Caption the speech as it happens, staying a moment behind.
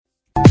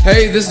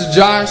Hey, this is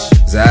Josh,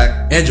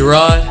 Zach, and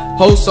Gerard,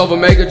 hosts of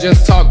Omega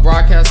Gents Talk,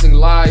 broadcasting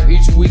live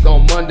each week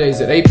on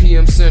Mondays at 8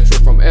 p.m.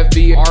 Central from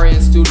FBRN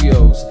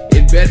Studios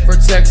in Bedford,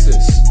 Texas.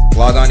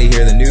 Log on to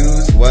hear the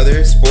news,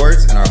 weather,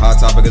 sports, and our hot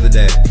topic of the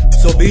day.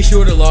 So be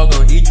sure to log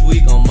on each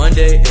week on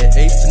Monday at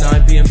 8 to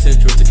 9 p.m.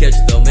 Central to catch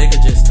the Omega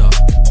Gents Talk.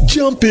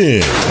 Jump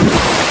in.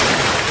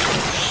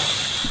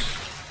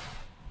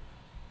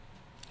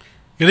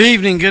 Good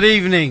evening, good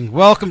evening.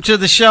 Welcome to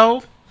the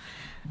show.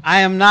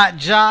 I am not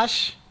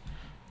Josh.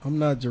 I'm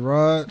not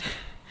Gerard.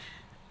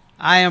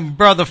 I am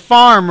Brother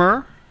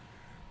Farmer.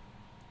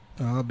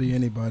 I'll be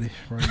anybody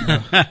right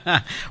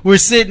now. We're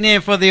sitting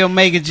in for the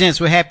Omega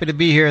Gents. We're happy to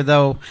be here,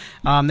 though.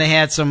 They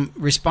had some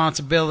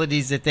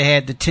responsibilities that they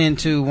had to tend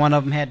to. One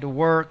of them had to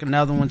work,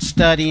 another one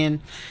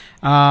studying.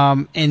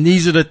 And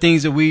these are the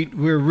things that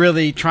we're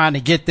really trying to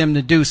get them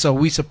to do. So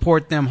we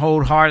support them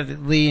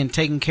wholeheartedly in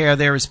taking care of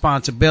their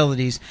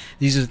responsibilities.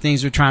 These are the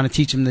things we're trying to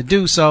teach them to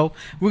do. So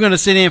we're going to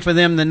sit in for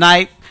them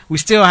tonight. We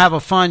still have a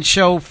fun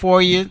show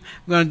for you.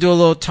 We're going to do a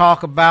little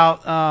talk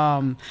about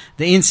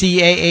the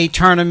NCAA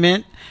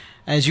tournament.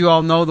 As you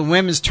all know, the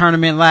women's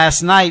tournament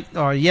last night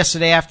or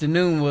yesterday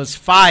afternoon was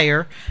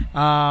fire.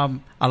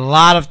 A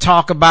lot of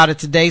talk about it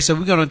today, so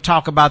we're going to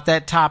talk about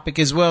that topic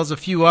as well as a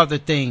few other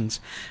things.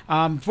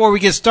 Before we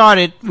get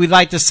started, we'd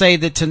like to say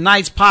that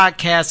tonight's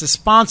podcast is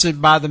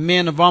sponsored by the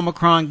men of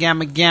Omicron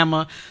Gamma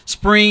Gamma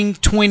Spring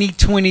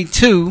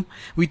 2022.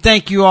 We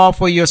thank you all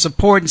for your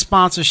support and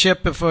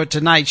sponsorship for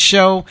tonight's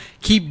show.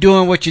 Keep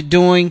doing what you're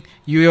doing.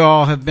 You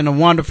all have been a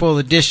wonderful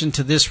addition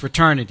to this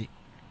fraternity.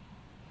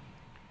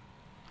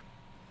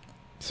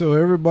 So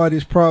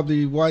everybody's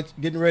probably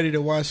getting ready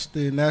to watch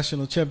the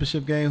national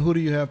championship game. Who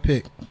do you have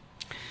picked?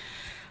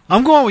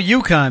 I'm going with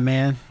UConn,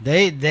 man.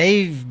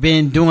 They've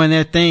been doing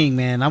their thing,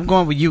 man. I'm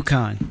going with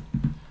UConn.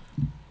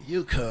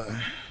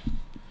 UConn.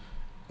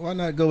 Why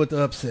not go with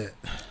the upset?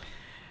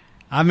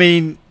 I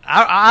mean,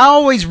 I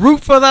always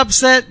root for the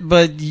upset,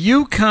 but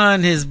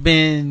UConn has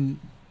been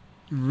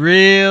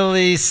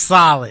really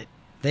solid.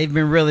 They've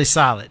been really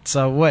solid.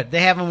 So what?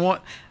 They haven't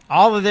won.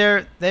 All of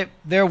their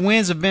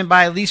wins have been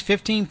by at least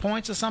 15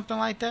 points or something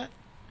like that.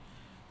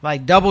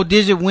 Like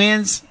double-digit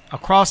wins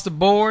across the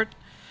board.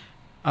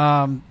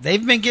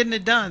 They've been getting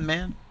it done,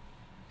 man.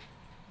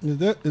 Is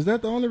that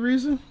the only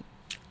reason?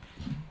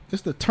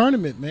 It's the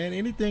tournament, man.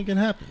 Anything can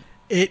happen.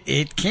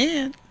 It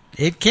can.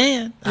 It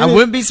can. I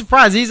wouldn't be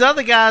surprised. These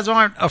other guys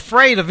aren't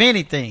afraid of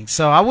anything,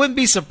 so I wouldn't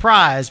be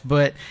surprised.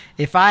 But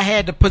if I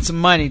had to put some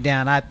money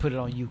down, I'd put it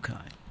on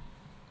UConn.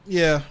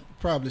 Yeah.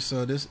 Probably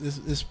so. This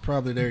is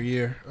probably their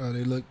year.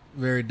 They look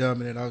very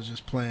dominant. I was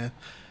just playing.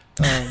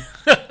 I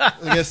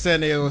guess San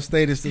Diego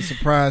State is the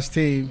surprise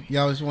team. You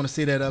always want to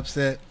see that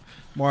upset.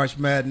 March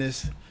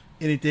Madness.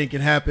 Anything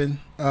can happen.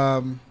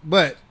 But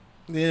at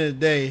the end of the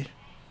day,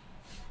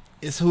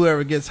 it's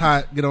whoever gets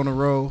hot, get on the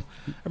roll.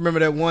 I remember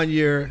that one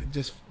year,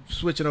 just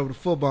switching over to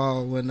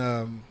football when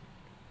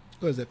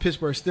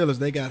Pittsburgh Steelers,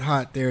 they got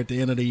hot there at the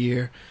end of the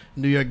year.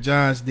 New York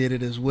Giants did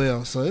it as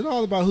well. So it's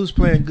all about who's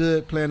playing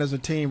good, playing as a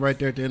team right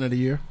there at the end of the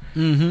year.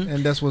 Mm-hmm.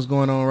 And that's what's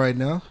going on right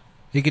now.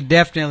 It could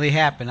definitely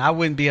happen. I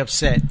wouldn't be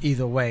upset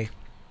either way.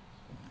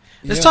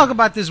 Let's talk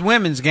about this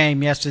women's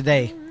game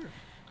yesterday.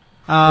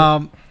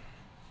 Who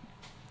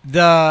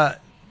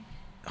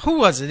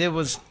was it? It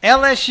was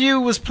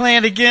LSU was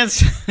playing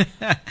against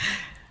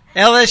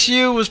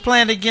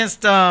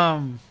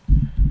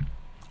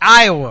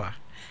Iowa.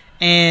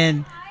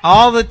 And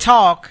all the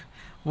talk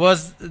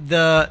was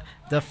the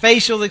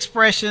facial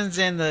expressions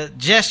and the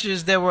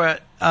gestures that were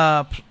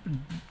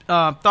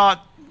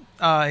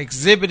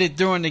exhibited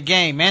during the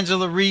game.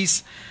 Angela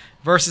Reese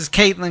versus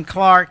Caitlin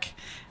Clark.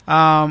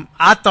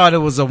 I thought it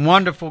was a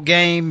wonderful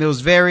game. It was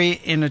very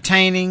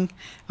entertaining,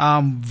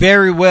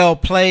 very well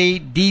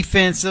played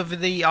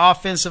defensively,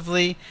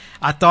 offensively.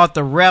 I thought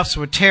the refs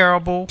were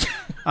terrible.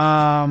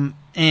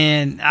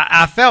 And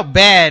I felt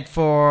bad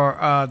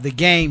for the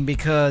game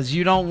because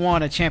you don't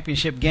want a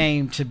championship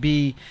game to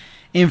be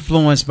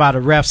influenced by the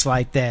refs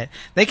like that.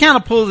 They kind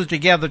of pulled it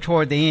together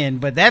toward the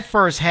end, but that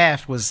first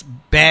half was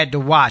bad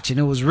to watch, and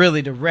it was really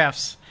the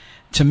refs,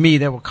 to me,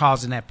 that were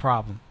causing that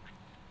problem.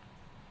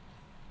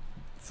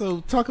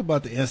 So talk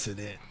about the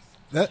incident.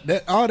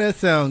 That all that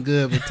sounds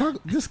good,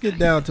 but just get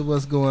down to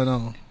what's going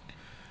on.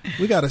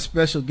 We got a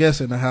special guest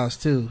in the house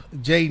too,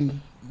 Jaden,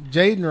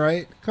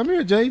 right? Come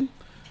here, Jaden.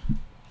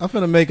 I'm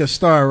finna make a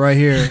star right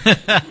here.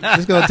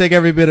 It's gonna take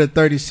every bit of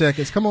 30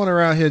 seconds. Come on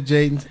around here,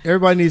 Jaden.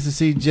 Everybody needs to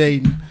see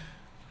Jaden.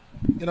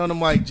 Get on the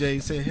mic,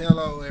 Jaden. Say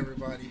hello,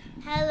 everybody.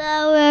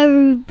 Hello,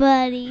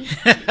 everybody.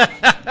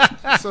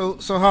 So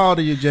how old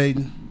are you,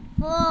 Jaden?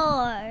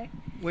 4.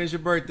 When's your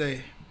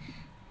birthday?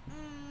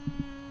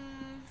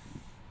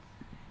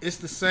 It's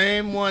the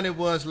same one it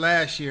was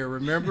last year,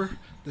 remember?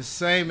 The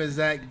same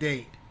exact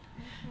date.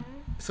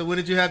 Mm-hmm. So when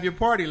did you have your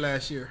party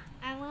last year?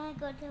 I want to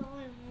go to my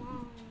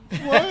mom.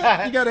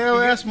 What? You got to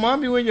ask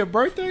mommy when your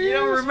birthday is? You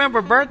don't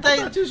remember birthday? I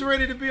thought you was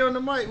ready to be on the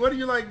mic. What do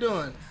you like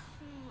doing?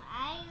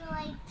 I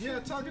like to...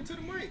 Yeah, talking to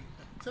the mic.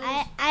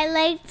 I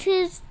like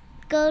to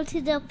go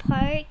to the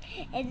park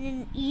and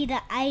then eat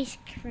an ice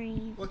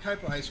cream. What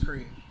type of ice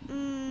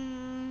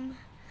cream?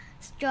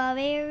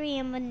 Strawberry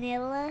and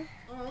vanilla.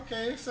 Oh,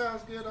 okay,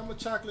 sounds good. I'm a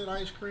chocolate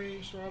ice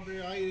cream,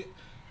 strawberry. I eat it.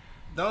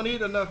 Don't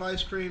eat enough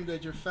ice cream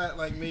that you're fat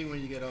like me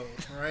when you get old,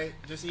 all right?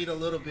 Just eat a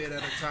little bit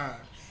at a time.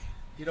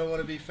 You don't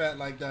want to be fat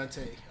like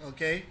Dante,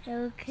 okay?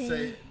 Okay.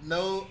 Say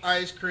no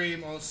ice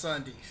cream on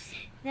Sundays.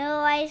 No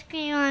ice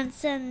cream on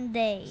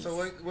Sundays. So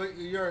what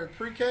you're in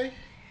pre-K?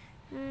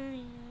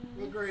 Mm,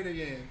 What grade are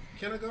you in?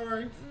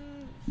 Kindergarten?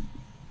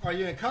 Are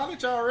you in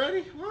college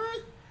already?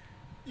 What?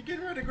 You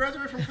getting ready to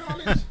graduate from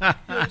college?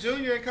 You're a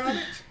junior in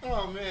college?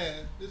 Oh,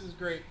 man. This is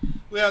great.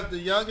 We have the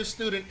youngest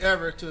student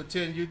ever to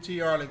attend UT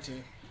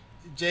Arlington.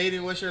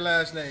 Jaden, what's your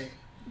last name?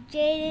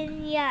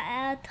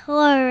 Jaden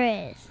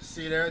Torres.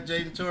 See there,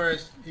 Jaden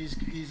Torres.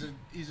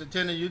 He's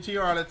attending UT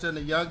Arlington,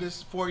 the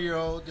youngest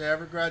 4-year-old to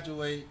ever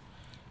graduate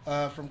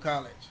from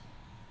college.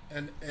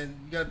 And you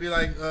gotta be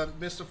like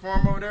Mr.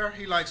 Farmer over there.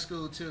 He likes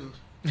school too.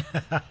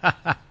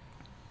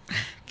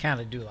 Kind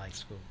of do like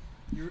school.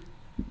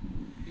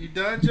 You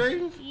done,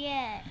 Jaden?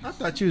 Yes. I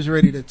thought you was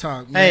ready to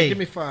talk. Man. Hey. Give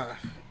me 5.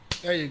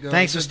 There you go.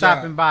 Thanks for Good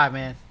stopping job. by,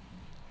 man.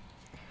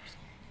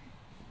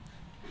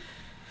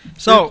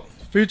 So,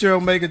 Future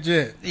Omega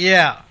Gent.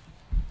 yeah.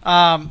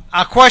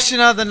 Our question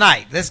of the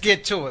night. Let's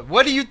get to it.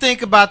 What do you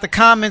think about the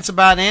comments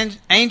about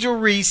Angel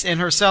Reese and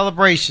her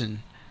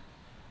celebration?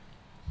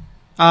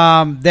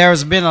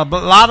 There's been a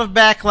lot of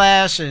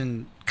backlash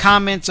and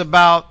comments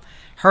about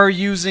her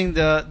using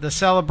the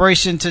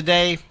celebration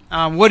today.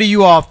 What do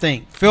you all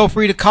think? Feel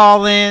free to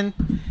call in,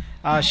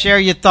 share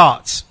your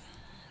thoughts.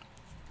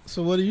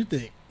 So what do you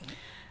think?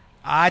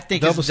 I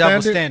think Double it's a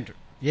double standard? standard.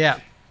 Yeah.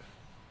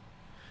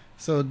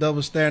 So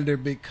double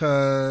standard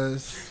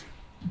because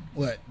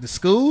what? The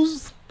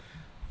schools,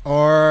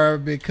 or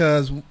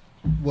because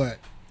what?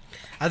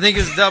 I think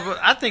it's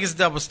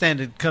double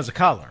standard because of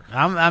color.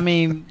 I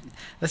mean,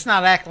 let's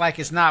not act like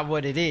it's not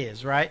what it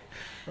is, right?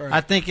 Right.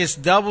 I think it's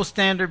double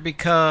standard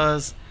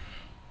because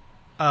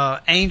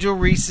Angel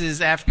Reese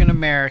is African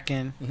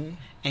American,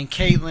 and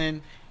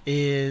Caitlin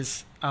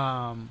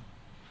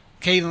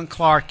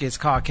Clark is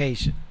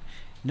Caucasian.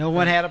 No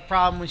one had a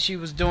problem when she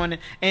was doing it.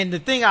 And the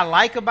thing I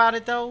like about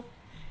it though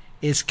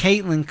is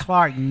Caitlin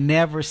Clark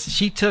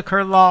she took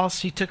her loss,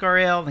 she took her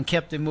L and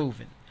kept it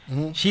moving.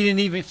 She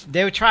didn't even.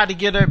 They would try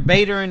to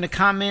bait her into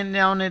commenting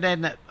on it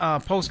at the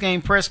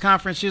post-game press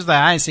conference. She was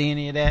like, "I didn't see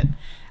any of that.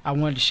 I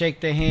wanted to shake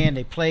their hand.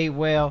 They played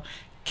well."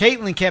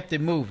 Caitlin kept it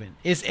moving.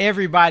 It's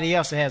everybody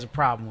else that has a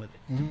problem with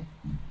it.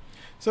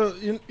 So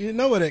you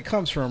know where that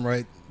comes from,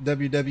 right?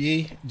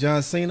 WWE,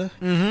 John Cena.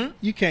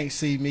 You can't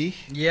see me.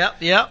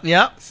 Yep.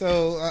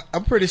 So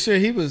I'm pretty sure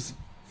he was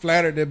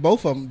flattered that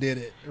both of them did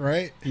it,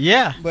 right?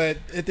 Yeah. But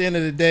at the end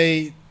of the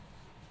day,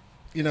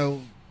 you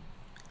know,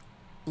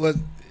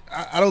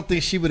 I don't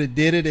think she would have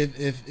did it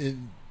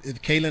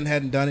if Caitlin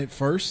hadn't done it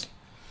first.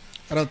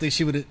 I don't think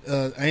she would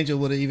Angel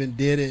would have even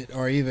did it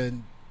or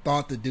even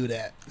thought to do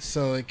that.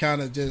 So it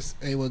kind of just,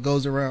 hey, what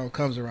goes around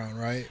comes around,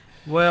 right?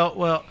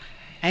 Well,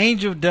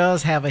 Angel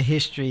does have a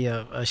history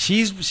of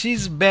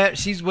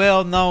she's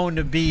well known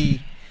to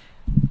be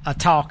a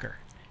talker,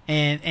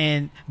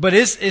 but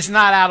it's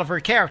not out of her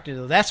character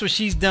though. That's what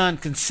she's done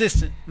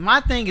consistent.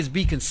 My thing is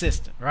be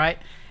consistent, right?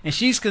 And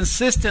she's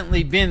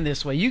consistently been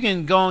this way. You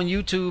can go on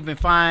YouTube and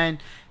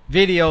find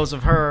videos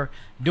of her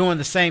doing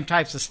the same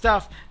types of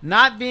stuff.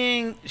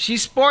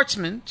 She's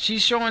sportsman.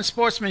 She's showing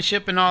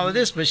sportsmanship and all of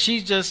this, but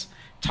she's just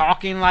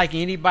talking like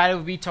anybody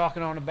would be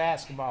talking on a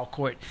basketball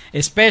court.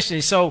 Especially,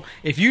 so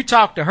if you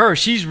talk to her,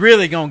 she's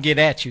really going to get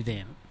at you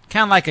then.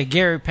 Kind of like a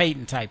Gary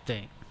Payton type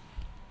thing.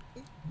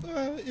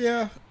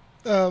 Yeah.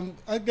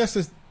 I guess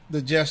it's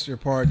the gesture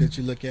part that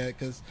you look at,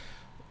 because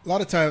a lot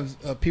of times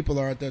people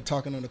are out there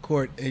talking on the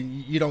court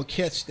and you don't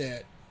catch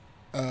that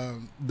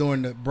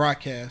during the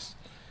broadcast,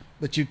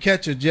 but you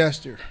catch a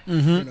gesture.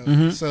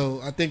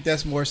 So I think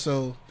that's more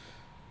so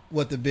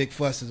what the big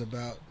fuss is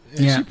about.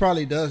 And she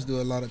probably does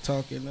do a lot of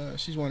talking.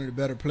 She's one of the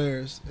better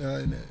players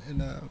in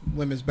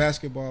women's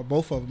basketball.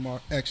 Both of them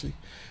are, actually.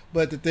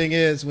 But the thing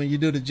is, when you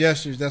do the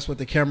gestures, that's what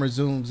the camera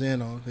zooms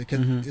in on.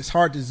 It's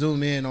hard to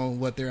zoom in on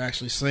what they're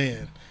actually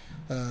saying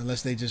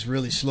unless they just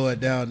really slow it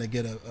down to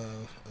get a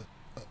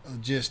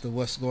gist of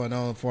what's going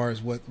on as far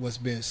as what's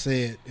being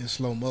said in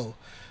slow-mo.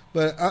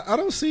 But I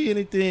don't see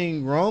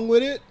anything wrong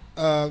with it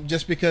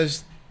just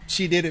because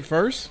she did it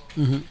first.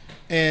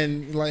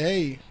 And like,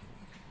 hey,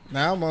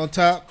 now I'm on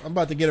top. I'm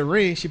about to get a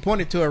ring. She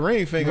pointed to a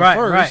ring finger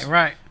first.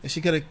 Right. And she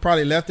could have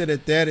probably left it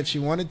at that if she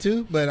wanted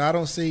to. But I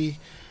don't see,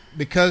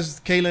 because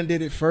Caitlin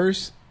did it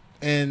first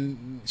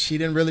and she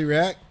didn't really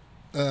react.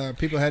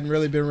 People hadn't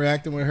really been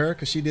reacting with her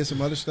because she did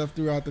some other stuff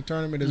throughout the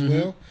tournament as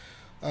well.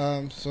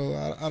 So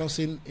I don't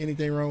see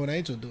anything wrong with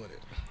Angel doing it.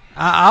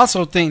 I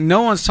also think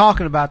no one's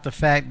talking about the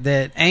fact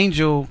that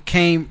Angel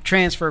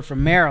transferred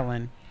from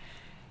Maryland.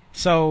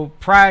 So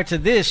prior to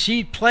this,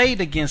 she played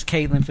against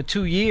Caitlin for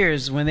 2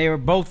 years when they were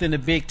both in the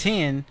Big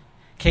Ten.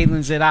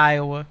 Caitlin's at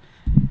Iowa.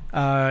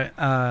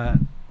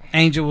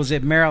 Angel was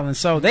at Maryland.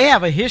 So they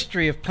have a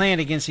history of playing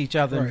against each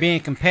other and being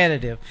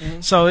competitive.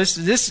 So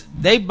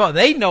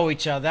they know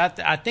each other.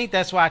 I think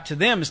that's why to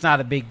them it's not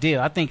a big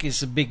deal. I think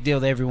it's a big deal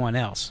to everyone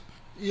else.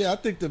 Yeah, I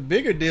think the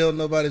bigger deal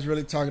nobody's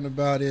really talking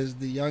about is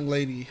the young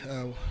lady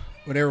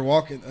when they were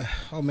walking.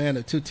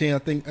 The 2 team. I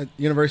think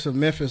University of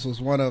Memphis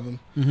was one of them.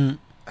 Mm-hmm.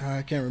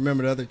 I can't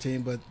remember the other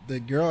team, but the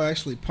girl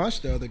actually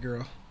punched the other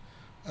girl.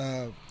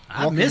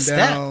 I missed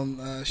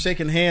that.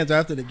 Shaking hands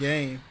after the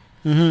game.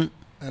 Mm-hmm.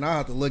 And I'll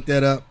have to look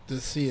that up to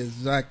see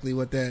exactly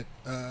what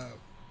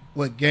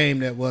game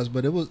that was.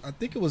 But I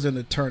think it was in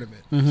the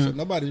tournament. Mm-hmm. So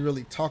nobody's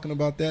really talking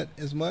about that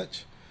as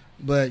much.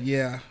 But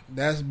yeah,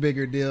 that's a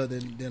bigger deal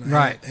than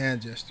a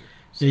hand gesture.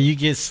 So. Yeah, you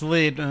get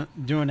slid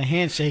during the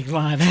handshake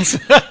line. That's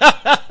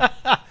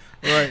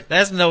right.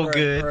 That's no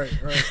good. Right.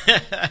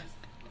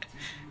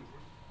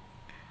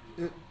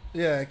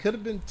 It could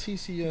have been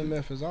TCU and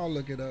Memphis. I'll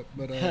look it up.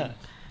 But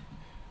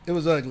it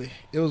was ugly.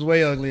 It was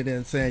way uglier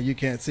than saying you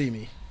can't see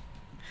me.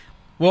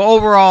 Well,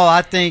 overall,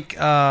 I think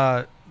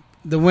the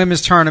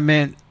women's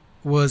tournament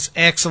was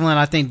excellent.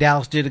 I think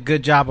Dallas did a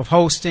good job of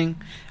hosting.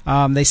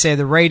 They say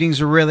the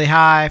ratings are really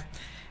high,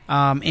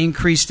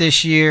 increased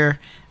this year.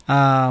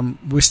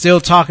 We're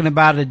still talking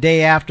about it a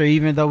day after,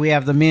 even though we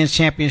have the men's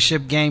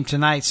championship game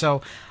tonight.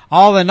 So,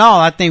 all in all,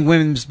 I think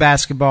women's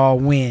basketball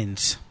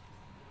wins.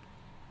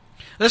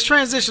 Let's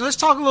transition. Let's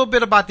talk a little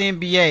bit about the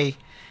NBA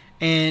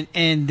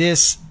and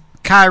this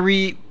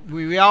Kyrie.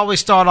 We always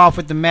start off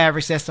with the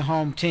Mavericks. That's the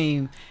home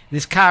team.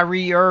 This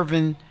Kyrie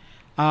Irving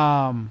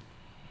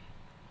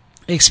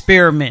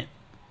experiment.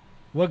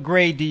 What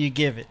grade do you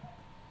give it?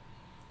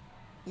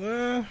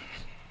 I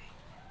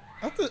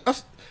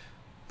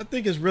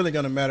think it's really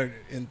going to matter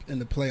in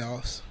the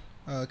playoffs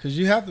because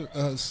you have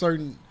a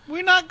certain.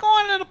 We're not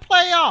going to the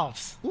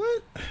playoffs.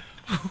 What?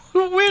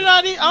 We're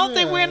not. I don't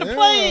think we're in the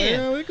play-in.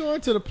 Yeah, we're going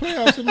to the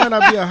playoffs. It might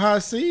not be a high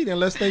seed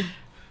unless they.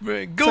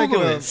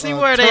 Google it. See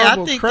where they.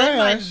 I think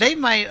they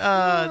might.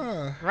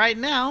 Right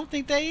now, I don't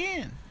think they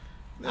in.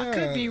 I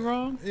could be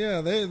wrong.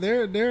 Yeah,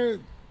 they're.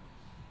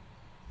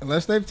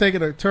 Unless they've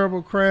taken a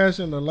terrible crash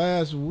in the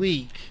last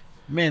week.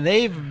 Man,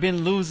 they've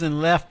been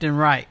losing left and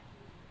right.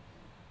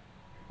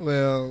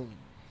 Well,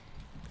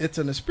 it's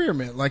an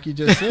experiment, like you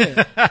just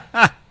said.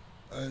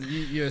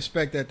 You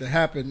expect that to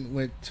happen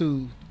with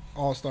 2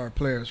 all-star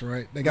players,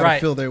 right? They got to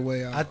feel their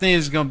way out. I think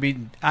it's going to be.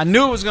 I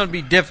knew it was going to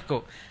be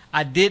difficult.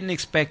 I didn't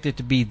expect it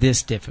to be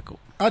this difficult.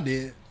 I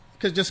did,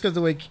 because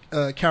the way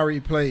Kyrie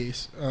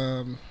plays,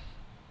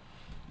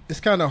 it's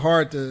kind of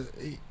hard to.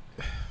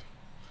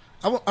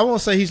 I won't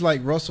say he's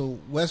like Russell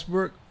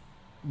Westbrook,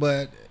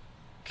 but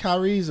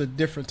Kyrie's a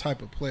different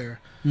type of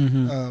player,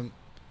 and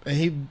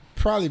he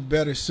probably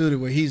better suited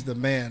where he's the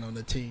man on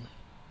the team.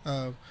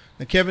 Now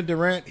Kevin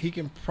Durant, he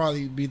can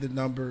probably be the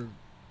number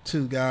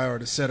 2 guy or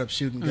the setup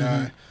shooting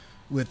guy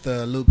with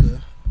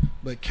Luka,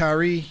 but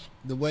Kyrie,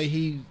 the way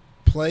he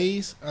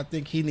plays, I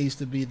think he needs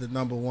to be the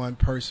number 1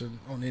 person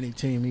on any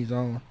team he's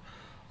on.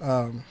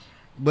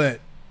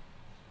 But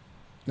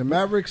the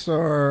Mavericks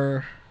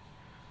are.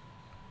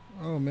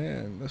 Oh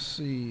man, let's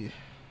see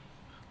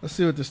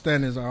what the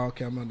standings are.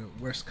 Okay, I'm on the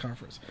West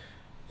Conference.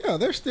 Yeah,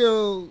 they're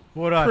still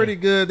pretty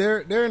good.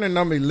 They're in the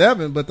number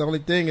 11, but the only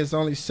thing is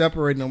only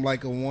separating them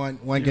like a one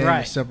game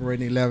is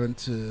separating 11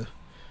 to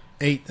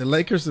 8. The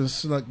Lakers have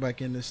snuck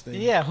back in this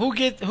thing. Yeah, who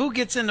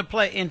gets into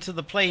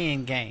the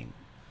play-in game?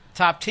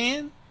 Top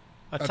 10?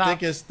 I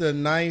think it's the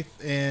 9th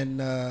and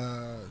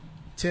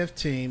 10th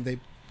team.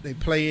 They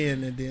play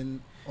in and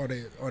then or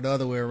the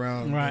other way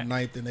around. Right. The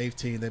 9th and 8th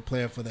team, they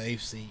play for the 8th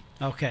seed.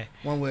 Okay.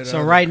 One way or the so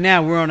other. Right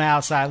now we're on the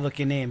outside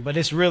looking in, but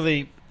it's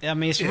really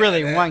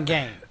one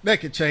game. That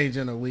could change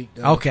in a week,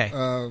 though. Okay.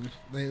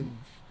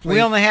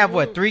 We only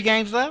have 3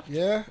 games left?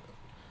 Yeah.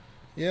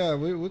 Yeah,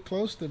 we're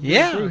close to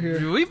being through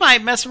here. We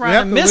might mess around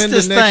and miss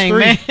this thing,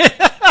 man.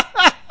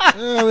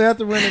 Yeah, we have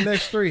to win the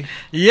next 3.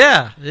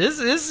 Yeah,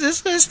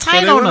 it's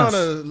tight on us.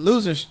 On a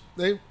losing.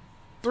 They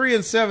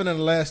 3-7 in the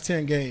last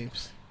 10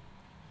 games.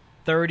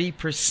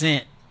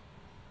 30%.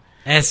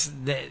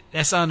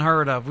 That's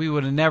unheard of. We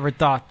would have never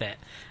thought that.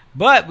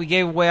 But we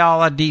gave away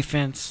all our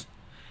defense.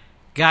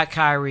 Got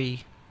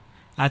Kyrie.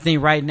 I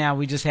think right now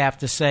we just have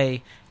to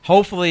say,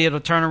 hopefully it'll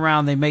turn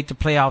around. They make the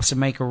playoffs and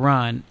make a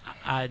run.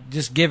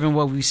 Just given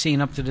what we've seen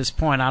up to this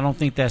point, I don't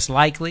think that's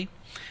likely.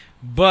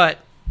 But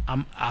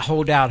I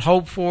hold out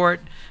hope for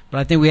it. But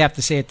I think we have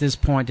to say at this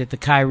point that the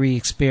Kyrie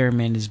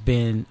experiment has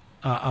been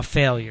a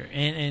failure.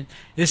 And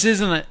this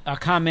isn't a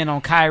comment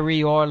on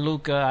Kyrie or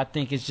Luka. I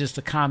think it's just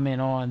a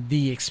comment on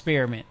the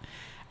experiment.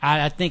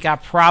 I think I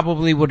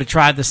probably would have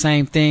tried the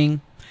same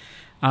thing.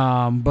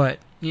 But,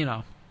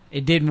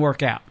 it didn't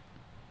work out.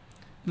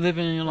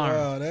 Living and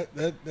learning.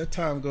 That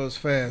time goes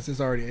fast. It's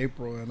already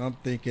April, and I'm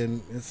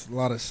thinking it's a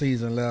lot of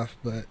season left.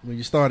 But when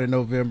you start in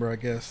November, I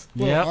guess.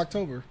 Well,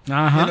 October.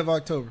 End of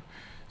October.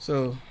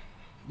 So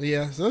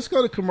let's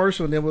go to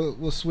commercial, and then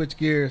we'll switch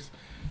gears.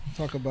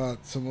 Talk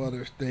about some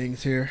other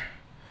things here.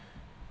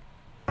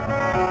 Run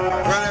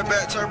that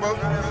back turbo.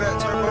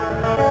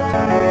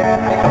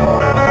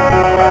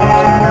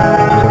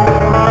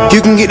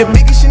 You can get the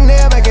biggest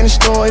Chanel back in the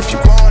store if you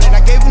want it.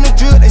 I gave them the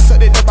drill, they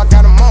sucked it up, I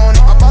got them on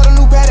it. I bought a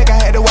new Patek, I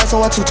had to white,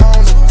 so I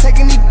two-toned it.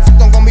 Taking these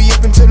I'm gonna be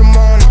up until the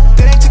morning.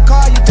 That ain't your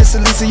car, you just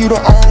a Lisa, you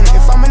don't own it.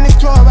 If I'm in the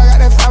club, I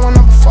got that 5 when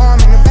I'm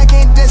performing. The back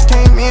end just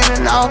came in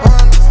and out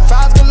on it.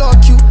 Five galore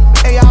cute,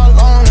 they all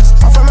on us.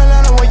 I'm from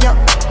Atlanta where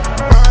young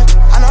run.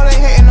 I know they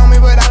hating on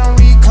me, but I don't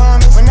read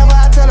comments. Whenever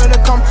I tell her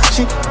to come,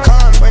 she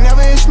comes.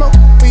 Whenever it's smoke,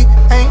 we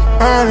ain't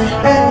running.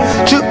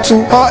 Drip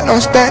too hard,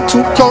 don't stand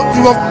too close.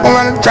 You gon'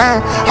 run and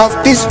drown off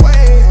this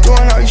way.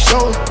 Doing all these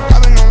shows,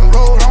 I've been on the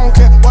road. I don't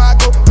care where I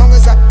go, long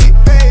as I get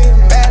paid.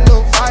 Bad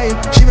little vibe,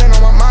 she been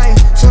on my mind.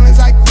 Soon as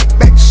I get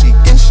back, she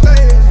can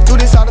stay. Do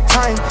this all the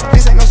time,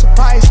 this ain't no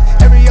surprise.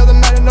 Every other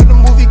night another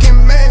movie get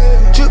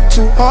made. Drip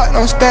too hard,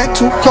 don't stand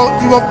too close.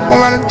 You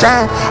gon' run and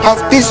drown off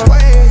this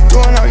way.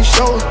 Doing all these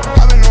shows,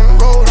 I've been on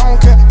the road. I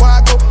don't care where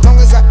I go, long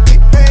as I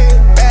get paid.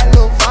 Bad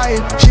little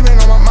vibe, she been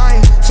on my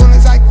mind. Soon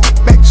as I get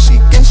back, she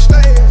can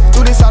stay.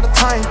 Do this all the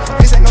time,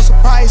 this ain't no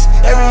surprise.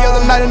 Every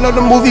other night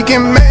another movie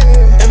get made.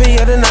 Every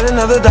other night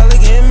another dollar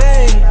get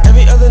made.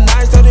 Every other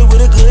night started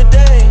with a good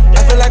day.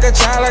 I feel like a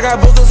child, I got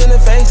boogers in the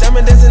face. I'm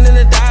dancing in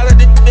the dollar,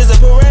 this is a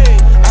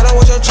parade. I don't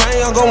want your chain,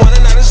 I'm gon' want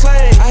another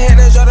slave. I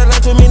had that shot that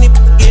like too many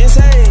get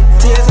insane.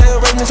 TSA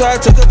arrested me, so I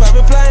took a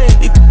private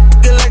plane.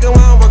 Get like it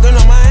while I'm working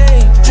on my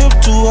aim. Drip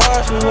too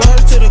hard,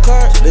 hard to the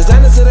car.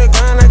 Designer to the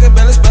ground, I can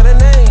balance better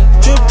name.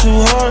 Drip too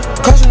hard,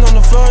 caution on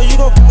the floor. You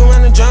gon' fuck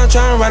around and drown,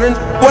 try and ride in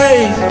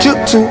way.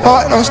 Drip too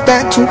hard, don't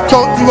stand too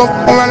close. You gon'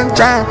 fuck around and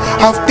drown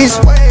off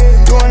this way.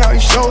 Doing all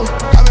these shows,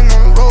 I've been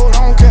on the road.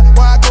 I don't care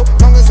where I go,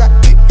 long as I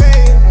get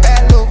paid.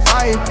 Bad little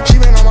vibe,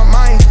 she been on my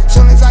mind.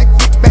 Soon as I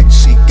get back,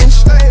 she can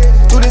stay.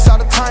 Do this all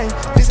the time,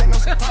 this ain't no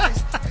surprise.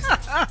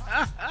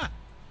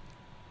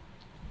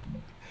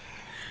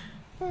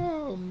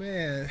 Oh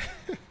man!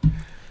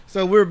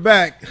 So we're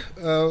back.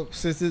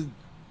 Since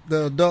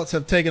the adults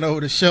have taken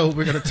over the show,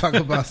 we're going to talk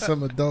about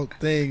some adult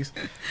things,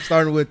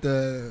 starting with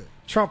the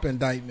Trump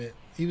indictment.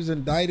 He was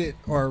indicted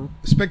or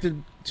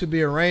expected to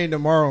be arraigned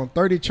tomorrow on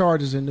 30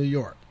 charges in New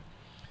York.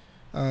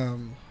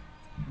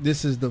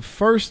 This is the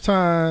first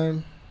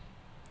time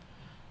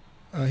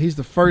he's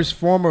the first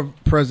former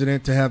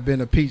president to have been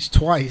impeached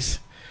twice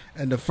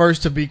and the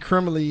first to be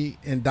criminally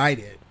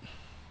indicted.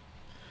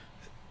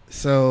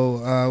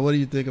 So what do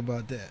you think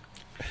about that?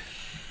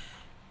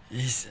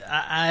 It's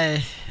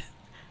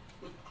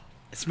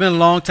been a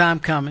long time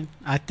coming,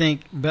 I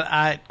think,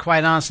 but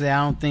quite honestly,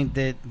 I don't think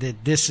that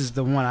this is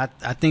the one.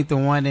 I think the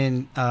one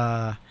in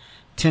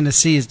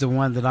Tennessee is the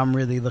one that I'm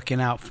really looking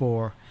out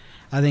for.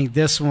 I think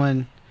this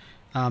one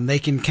they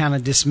can kind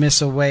of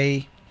dismiss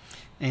away,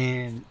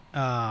 and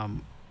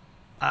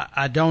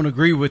I don't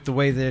agree with the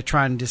way they're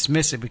trying to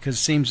dismiss it, because it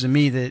seems to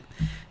me that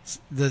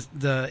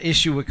the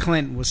issue with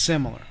Clinton was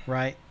similar,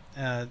 right?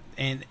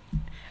 And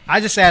I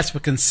just ask for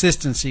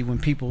consistency when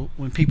people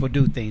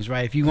do things,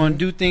 right? If you're going to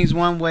do things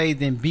one way,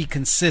 then be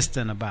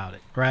consistent about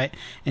it, right?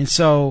 And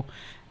so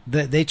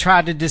they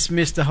tried to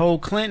dismiss the whole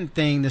Clinton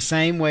thing the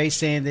same way,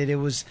 saying that it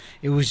was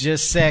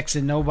just sex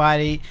and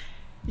nobody,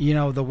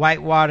 the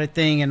Whitewater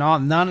thing and all.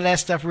 None of that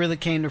stuff really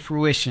came to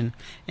fruition.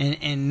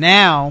 And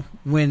now,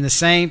 when the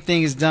same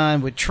thing is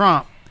done with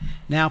Trump,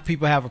 now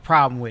people have a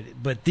problem with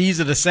it. But these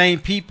are the same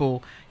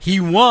people. He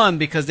won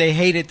because they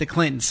hated the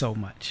Clintons so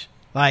much.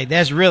 Like,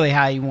 that's really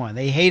how he won.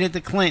 They hated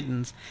the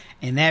Clintons,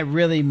 and that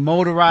really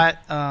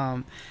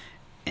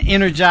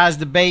energized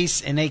the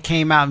base, and they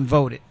came out and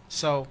voted.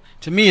 So,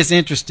 to me, it's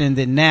interesting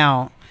that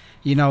now,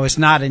 it's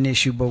not an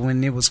issue, but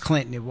when it was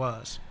Clinton, it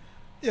was.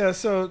 Yeah,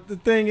 so the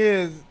thing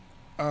is,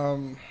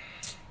 I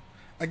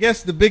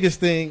guess the biggest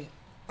thing,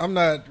 I'm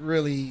not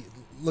really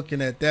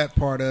looking at that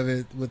part of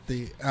it with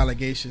the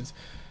allegations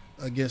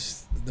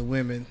against the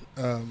women,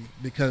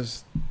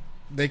 because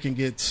they can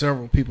get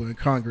several people in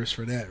Congress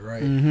for that,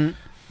 right? Mm-hmm.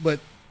 But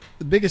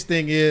the biggest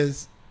thing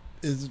is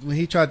when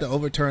he tried to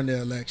overturn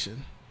the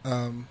election.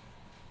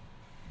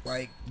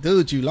 Like,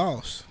 dude, you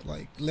lost.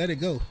 Like, let it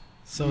go.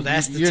 So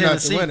that's the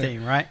Tennessee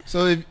thing, right?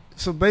 So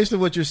basically,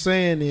 what you're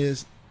saying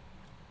is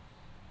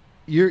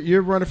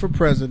you're running for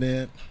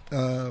president.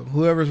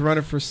 Whoever's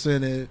running for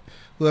Senate,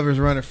 whoever's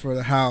running for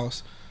the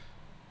House.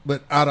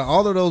 But out of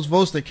all of those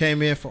votes that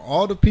came in for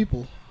all the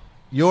people,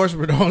 yours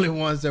were the only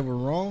ones that were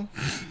wrong.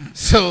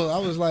 So I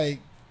was like,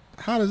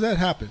 how does that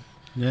happen?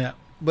 Yeah.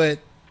 But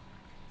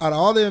out of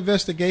all the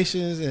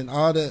investigations and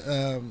all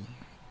the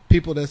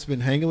people that's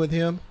been hanging with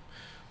him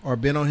or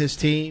been on his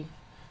team,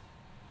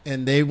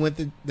 and they've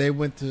been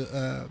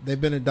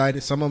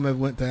indicted. Some of them have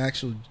went to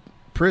actual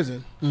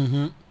prison.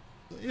 Mm-hmm.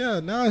 Yeah,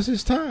 now it's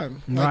his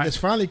time. Like, right. It's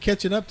finally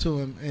catching up to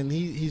him, and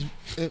he's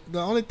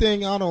the only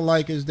thing I don't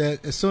like is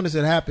that as soon as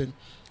it happened,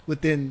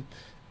 within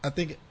I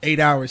think 8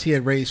 hours, he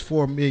had raised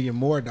 $4 million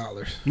more.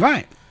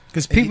 Right,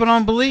 because people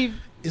don't believe.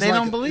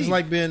 Don't believe. It's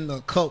like being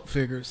a cult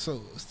figure.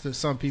 So to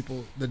some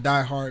people, the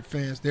diehard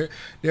fans,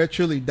 they're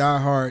truly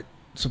diehard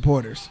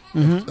supporters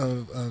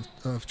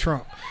of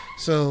Trump.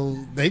 So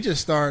they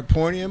just start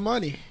pouring in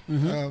money.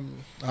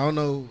 Mm-hmm. I don't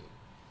know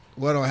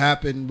what'll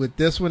happen with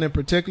this one in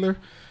particular.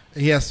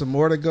 He has some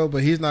more to go,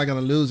 but he's not going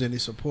to lose any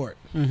support.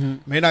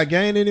 Mm-hmm. May not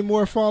gain any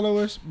more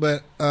followers,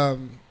 but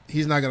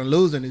he's not going to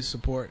lose any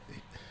support.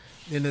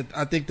 And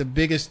I think the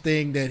biggest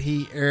thing that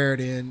he erred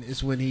in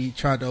is when he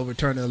tried to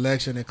overturn the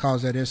election and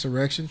cause that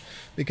insurrection.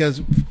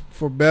 Because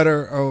for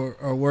better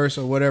or worse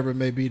or whatever it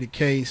may be the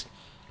case,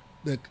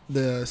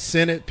 the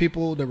Senate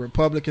people, the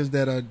Republicans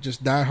that are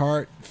just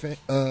diehard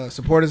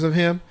supporters of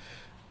him,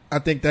 I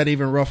think that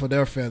even ruffled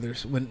their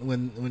feathers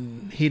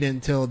when he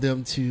didn't tell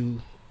them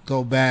to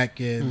go back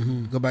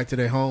and go back to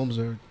their homes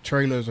or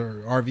trailers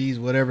or RVs,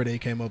 whatever they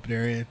came up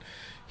there in.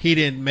 He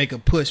didn't make a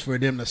push for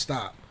them to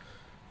stop.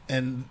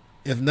 And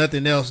if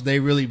nothing else, they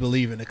really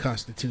believe in the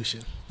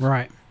Constitution.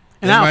 Right.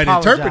 And they might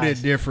interpret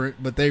it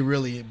different, but they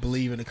really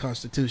believe in the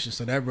Constitution,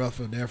 so that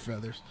ruffled their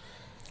feathers.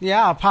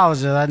 Yeah, I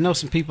apologize. I know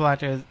some people out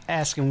there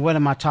asking, what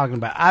am I talking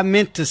about? I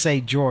meant to say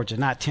Georgia,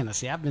 not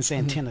Tennessee. I've been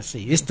saying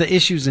Tennessee. It's the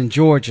issues in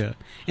Georgia,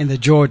 in the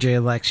Georgia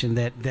election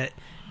that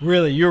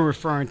really you're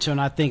referring to,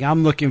 and I think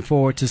I'm looking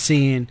forward to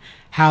seeing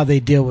how they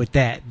deal with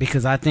that,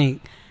 because I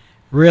think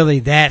really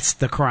that's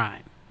the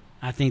crime.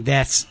 I think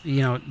that's,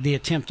 the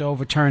attempt to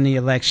overturn the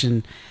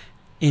election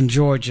in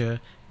Georgia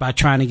by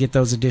trying to get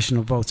those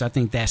additional votes. I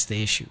think that's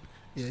the issue.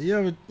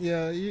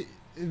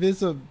 If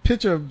it's a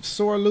picture of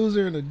sore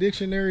loser in a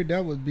dictionary,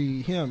 that would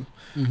be him.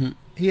 Mm-hmm.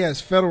 He has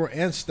federal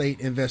and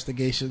state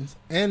investigations,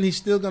 and he's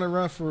still going to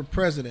run for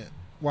president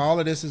while all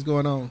of this is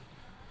going on.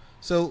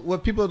 So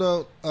what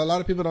a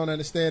lot of people don't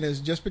understand is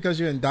just because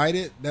you're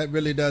indicted, that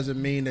really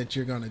doesn't mean that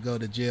you're going to go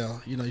to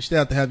jail. You still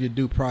have to have your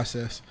due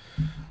process.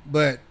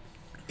 But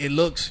it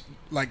looks,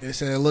 like they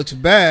said, it looks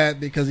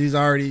bad because he's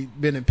already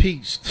been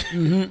impeached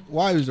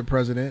while he was the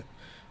president.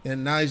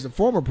 And now he's the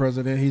former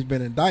president. He's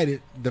been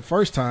indicted the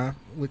first time,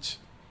 which,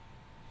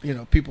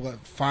 people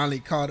have finally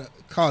caught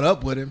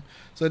up with him.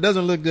 So it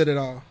doesn't look good at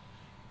all.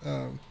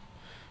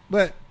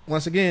 But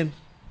once again,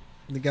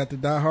 they got the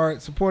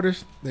diehard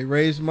supporters. They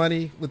raised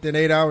money within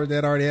 8 hours. They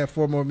already had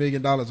 $4 more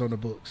million on the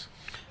books.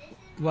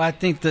 Well, I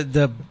think that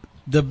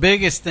the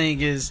biggest thing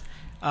is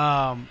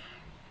the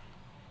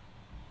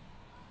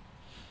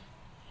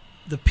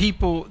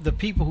people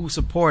who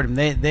support him.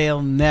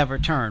 They'll never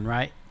turn,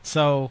 right?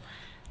 So,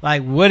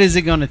 like, what is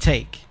it going to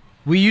take?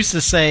 We used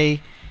to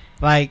say,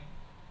 like,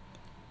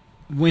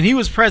 when he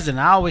was president,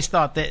 I always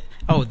thought that,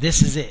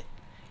 this is it.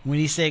 When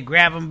he said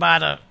grab him by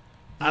the,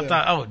 I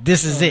thought,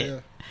 this is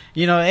it.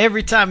 Yeah.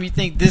 Every time you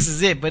think this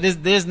is it, but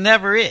there's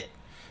never it.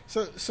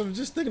 So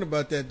just thinking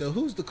about that, though,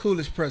 who's the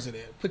coolest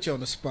president? Put you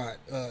on the spot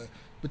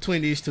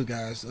between these two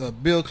guys,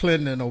 Bill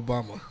Clinton and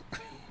Obama.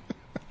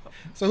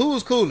 So who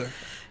was cooler?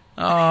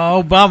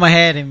 Oh, Obama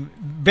had him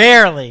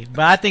barely,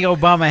 but I think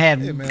Obama had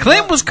him. Yeah, man,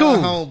 Clinton was cool.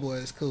 My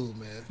homeboy is cool,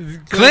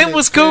 man. Clinton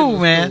was cool,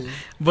 man.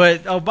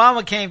 But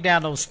Obama came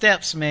down those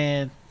steps,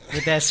 man,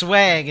 with that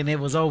swag, and it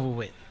was over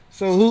with.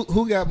 So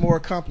who got more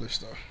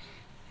accomplished, though?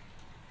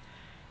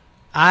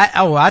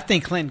 I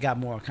think Clinton got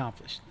more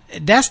accomplished.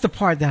 That's the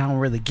part that I don't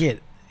really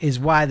get, is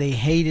why they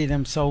hated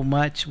him so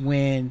much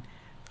when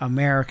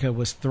America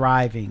was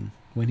thriving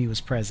when he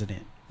was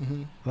president.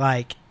 Mm-hmm.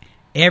 Like,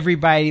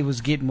 everybody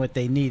was getting what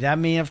they needed. I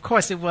mean, of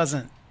course, it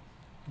wasn't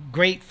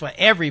great for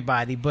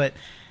everybody, but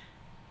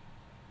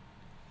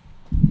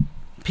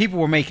people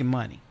were making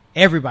money.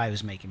 Everybody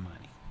was making money.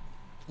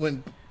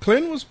 When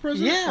Clinton was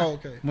president? Yeah. Oh,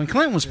 okay. When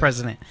Clinton was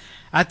president.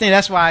 I think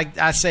that's why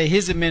I say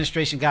his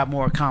administration got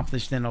more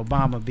accomplished than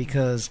Obama,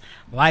 because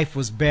life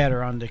was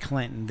better under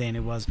Clinton than it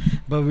was.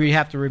 But we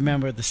have to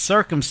remember the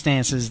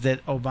circumstances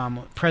that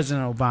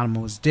President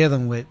Obama was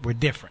dealing with were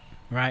different,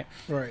 right?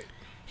 Right.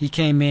 He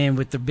came in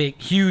with the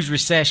huge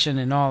recession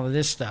and all of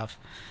this stuff.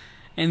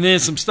 And then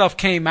some stuff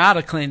came out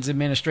of Clinton's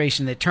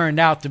administration that turned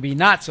out to be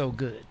not so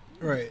good.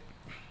 Right.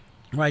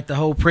 Right, the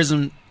whole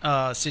prison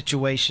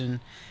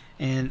situation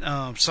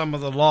and some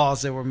of the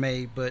laws that were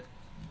made. But,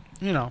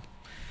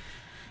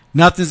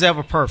 nothing's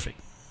ever perfect.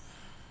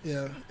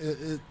 Yeah,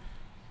 it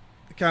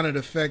kind of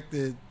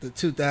affected the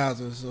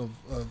 2000s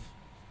of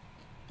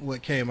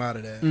what came out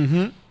of that.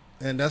 Mm-hmm.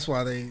 And that's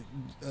why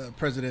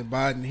President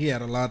Biden, he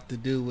had a lot to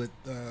do with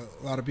a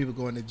lot of people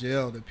going to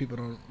jail that people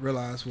don't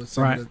realize with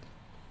some of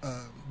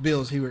the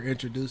bills he were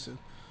introducing.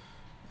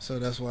 So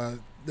that's why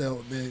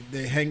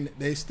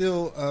they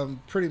still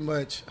pretty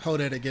much hold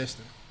that against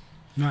him.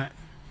 Right.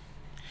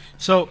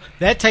 So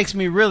that takes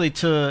me really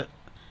to,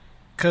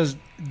 because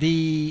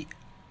the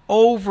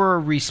over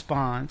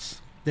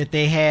response that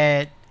they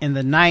had in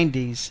the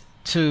 90s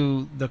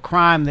to the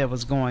crime that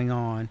was going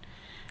on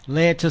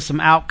led to some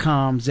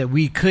outcomes that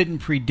we couldn't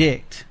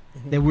predict,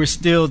 that we're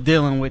still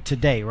dealing with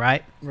today,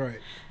 right? Right.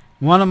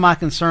 One of my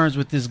concerns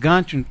with this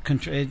gun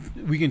control,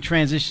 we can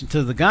transition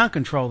to the gun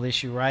control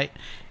issue, right?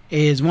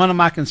 Is one of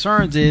my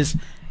concerns is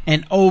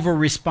an over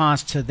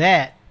response to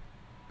that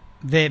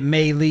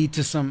may lead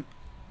to some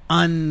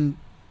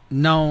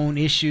unknown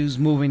issues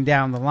moving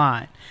down the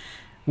line.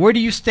 Where do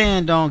you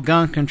stand on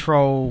gun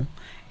control,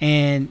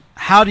 and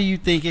how do you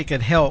think it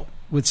could help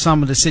with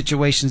some of the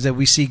situations that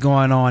we see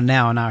going on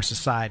now in our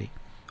society?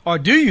 Or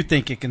do you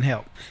think it can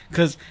help?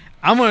 Because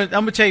I'm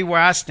gonna tell you where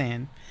I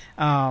stand.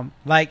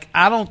 Like,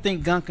 I don't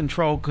think gun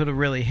control could have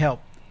really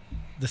helped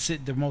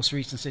the most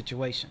recent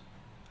situation.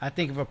 I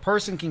think if a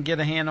person can get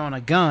a hand on a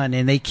gun,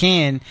 and they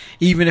can,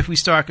 even if we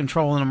start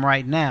controlling them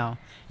right now,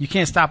 you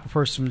can't stop a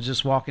person from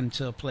just walking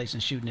into a place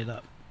and shooting it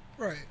up.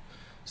 Right.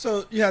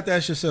 So you have to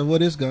ask yourself,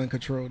 what is gun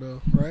control,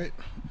 though, right?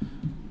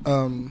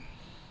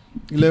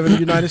 You live in the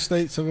United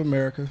States of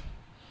America.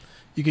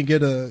 You can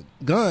get a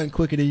gun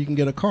quicker than you can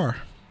get a car.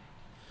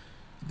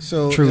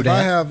 So if I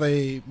have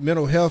a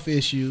mental health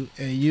issue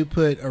and you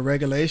put a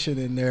regulation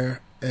in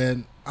there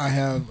and I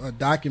have a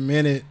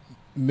documented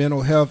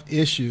mental health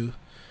issue,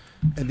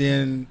 and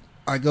then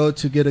I go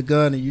to get a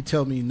gun and you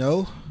tell me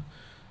no,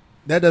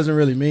 that doesn't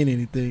really mean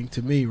anything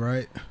to me,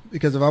 right?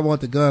 Because if I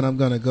want the gun, I'm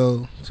going to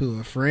go to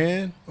a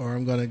friend, or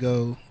I'm going to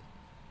go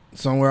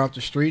somewhere off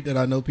the street that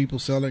I know people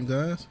selling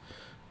guns,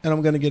 and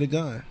I'm going to get a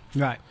gun.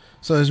 Right.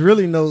 So there's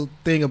really no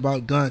thing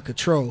about gun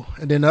control.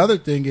 And then the other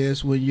thing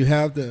is when you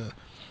have the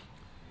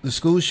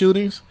school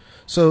shootings.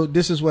 So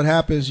this is what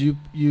happens. You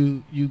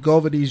go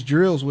over these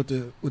drills with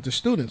the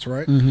students,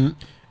 right? Mm-hmm.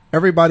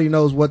 Everybody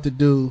knows what to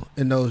do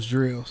in those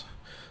drills.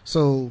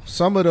 So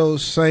some of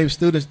those same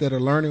students that are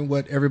learning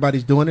what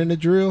everybody's doing in the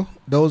drill,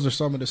 those are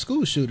some of the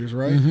school shooters,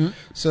 right? Mm-hmm.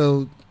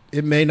 So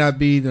it may not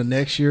be the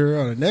next year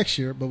or the next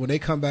year, but when they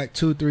come back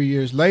 2-3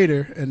 years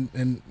later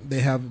and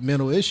they have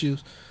mental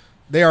issues,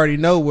 they already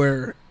know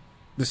where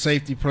the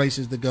safety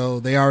places to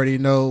go. They already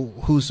know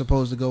who's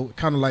supposed to go,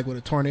 kind of like with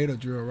a tornado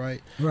drill,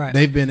 right? Right.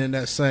 They've been in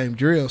that same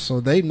drill, so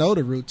they know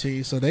the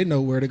routine, so they know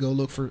where to go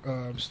look for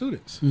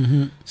students.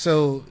 Mm-hmm.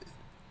 So,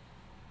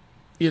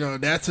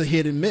 that's a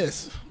hit and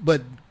miss.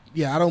 But,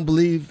 yeah, I don't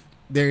believe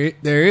there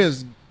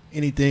is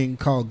anything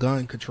called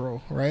gun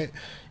control, right?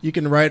 You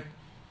can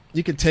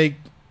take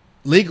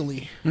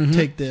legally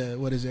take the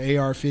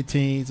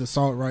AR-15s,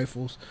 assault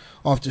rifles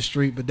off the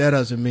street, but that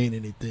doesn't mean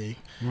anything.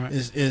 Right.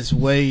 It's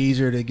way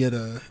easier to get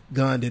a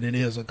gun than it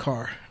is a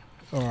car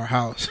or a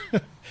house.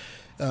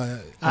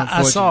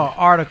 I saw an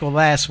article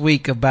last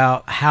week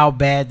about how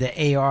bad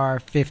the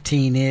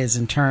AR-15 is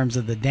in terms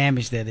of the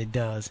damage that it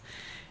does,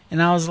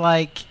 and I was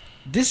like,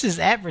 this is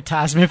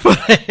advertisement for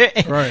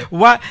right.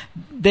 Why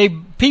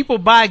people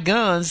buy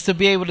guns to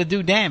be able to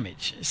do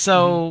damage.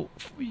 So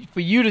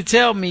for you to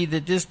tell me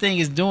that this thing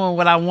is doing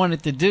what I want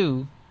it to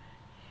do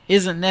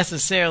isn't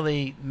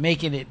necessarily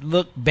making it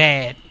look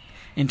bad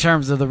in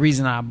terms of the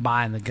reason I'm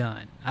buying the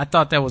gun. I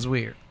thought that was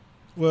weird.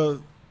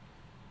 Well,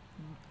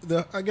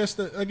 I guess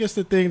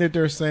the thing that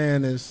they're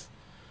saying is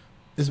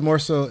more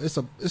so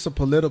it's a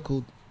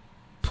political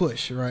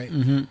push, right?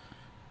 Mm-hmm.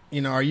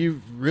 Are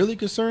you really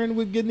concerned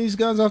with getting these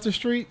guns off the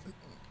street?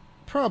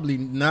 Probably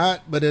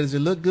not. But does it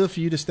look good for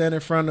you to stand in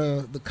front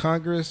of the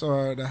Congress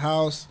or the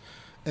House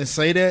and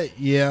say that?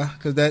 Yeah,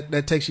 because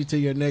that takes you to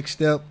your next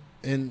step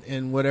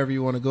in whatever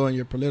you want to go in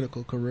your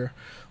political career.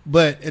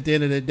 But at the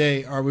end of the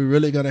day, are we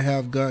really going to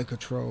have gun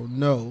control?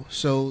 No.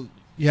 So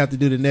you have to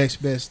do the next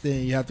best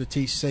thing. You have to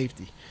teach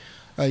safety.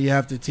 You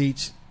have to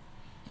teach.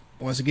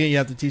 Once again, you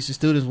have to teach the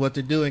students what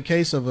to do in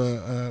case of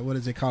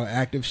an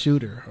active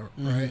shooter,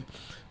 right?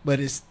 But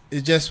it's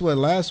just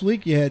last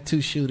week you had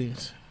 2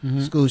 shootings,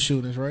 school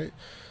shootings, right?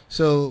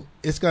 So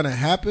it's going to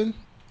happen,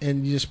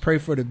 and you just pray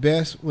for the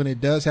best when it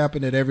does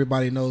happen, that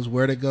everybody knows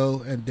where to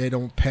go and they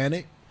don't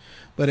panic.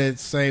 But at the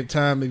same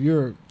time, if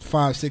you're a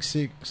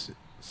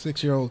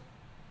 6-year-old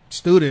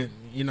student,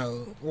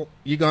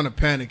 you're going to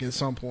panic at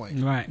some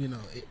point, right?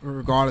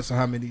 Regardless of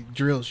how many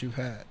drills you've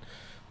had.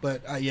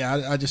 But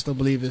I just don't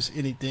believe there's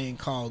anything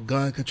called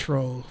gun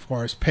control as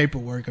far as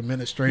paperwork,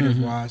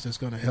 administrative wise, that's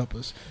going to help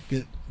us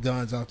get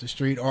guns out the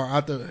street or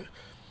out of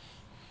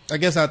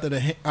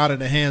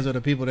the hands of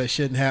the people that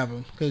shouldn't have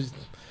them. Because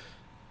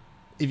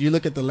if you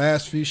look at the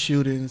last few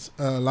shootings,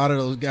 a lot of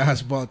those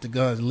guys bought the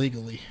guns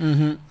legally,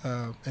 and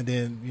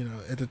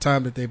then at the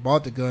time that they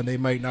bought the gun, they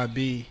might not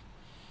be.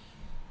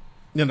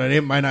 They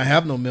might not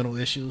have no mental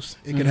issues.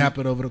 It can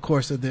happen over the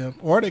course of them,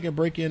 or they can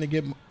break in and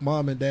get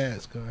mom and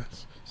dad's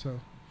guns. So.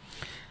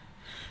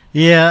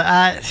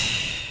 Yeah,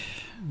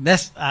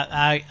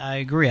 I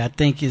agree. I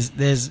think it's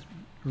going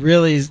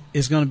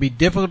to be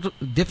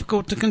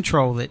difficult to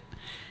control it,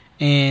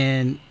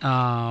 and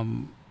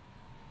I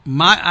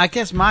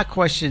guess my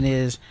question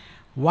is,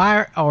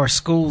 why are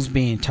schools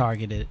being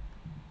targeted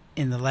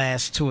in the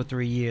last 2 or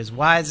 3 years?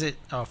 Why is it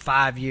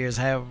 5 years?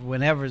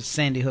 Whenever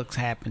Sandy Hook's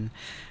happened,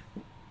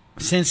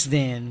 since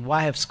then,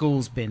 why have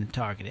schools been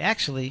targeted?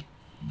 Actually,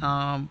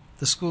 the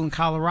school in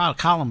Colorado,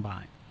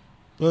 Columbine.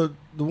 Well,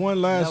 the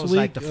one last that was week,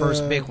 like the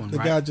first big one, the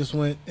right? guy just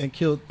went and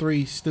killed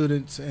 3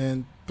 students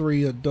and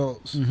 3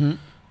 adults.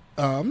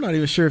 I'm not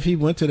even sure if he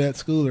went to that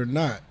school or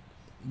not,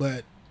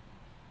 but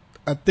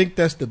I think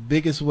that's the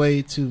biggest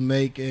way to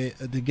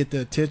to get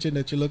the attention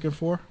that you're looking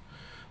for.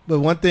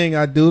 But one thing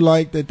I do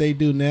like that they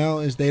do now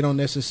is they don't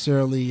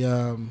necessarily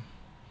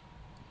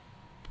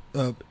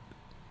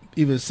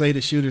even say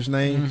the shooter's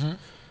names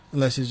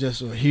unless it's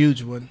just a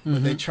huge one.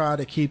 But they try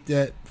to keep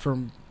that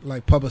from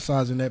like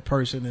publicizing that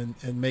person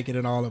and making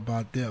it all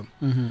about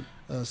them.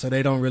 So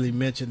they don't really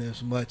mention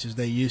as much as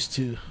they used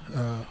to.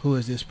 Who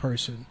is this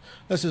person?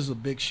 That's just a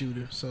big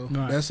shooter, so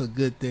that's a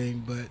good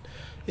thing. But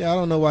yeah, I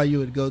don't know why you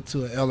would go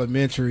to an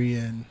elementary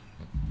and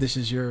this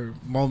is your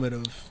moment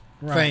of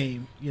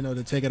fame,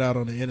 to take it out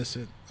on the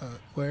innocent.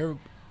 Where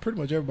pretty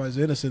much everybody's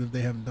innocent if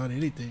they haven't done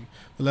anything,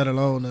 let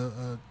alone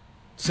a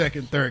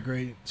second, third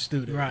grade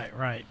student.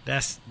 Right.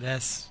 That's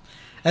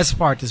the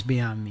part that's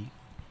beyond me.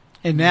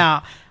 And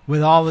now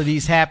with all of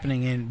these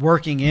happening and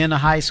working in a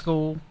high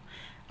school,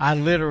 I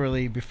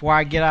literally, before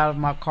I get out of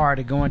my car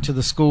to go into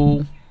the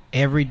school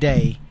every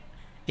day,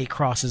 it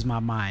crosses my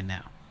mind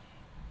now.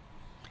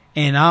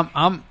 And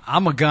I'm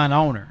a gun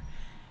owner,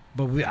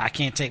 but I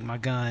can't take my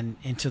gun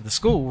into the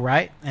school,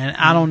 right? And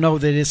I don't know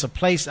that it's a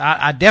place.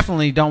 I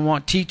definitely don't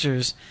want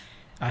teachers,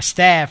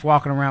 staff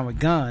walking around with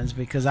guns,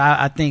 because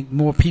I think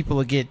more people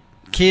will get,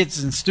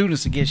 kids and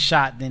students will get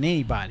shot than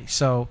anybody.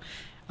 So,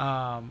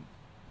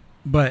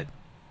 but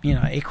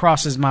it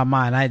crosses my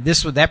mind.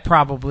 That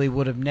probably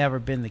would have never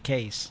been the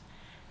case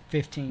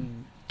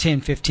 10,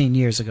 15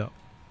 years ago.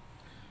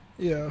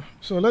 Yeah.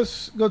 So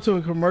let's go to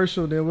a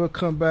commercial, then we'll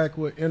come back.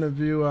 We'll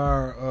interview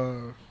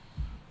our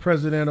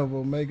president of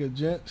Omega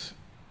Gents,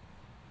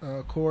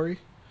 Corey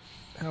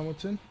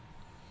Hamilton.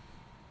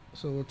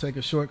 So we'll take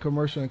a short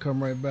commercial and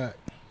come right back.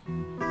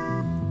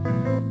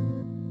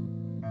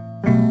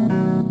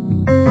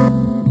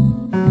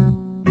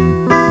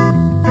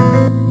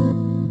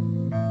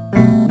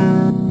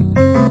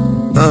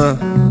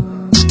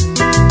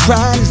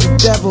 Pride is the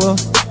devil.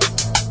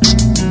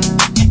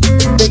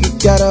 Think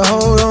it got a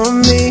hold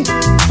on me.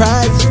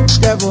 Pride is the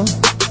devil.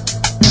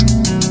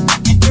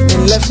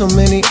 And left so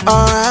many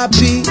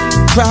R.I.P.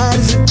 Pride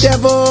is the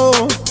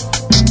devil.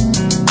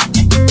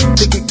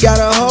 Think it got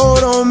a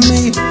hold on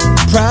me.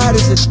 Pride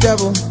is the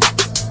devil.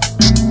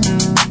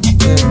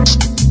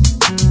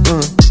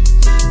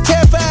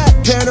 Terrified,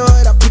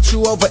 paranoid, I put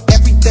you over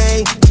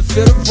everything to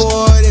fill the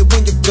void. And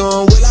when you're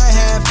gone, will I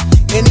have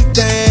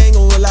anything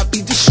or will I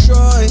be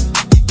destroyed?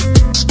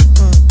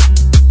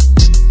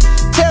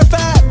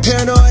 Terrified,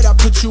 paranoid, I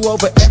put you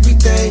over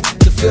everything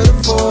to fill the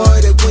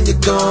void. And when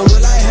you're gone,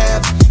 will I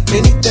have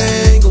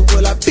anything or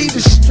will I be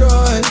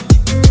destroyed?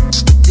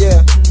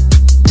 Yeah.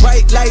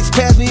 Bright lights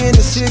pass me in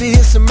the city,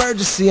 it's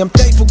emergency. I'm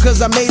thankful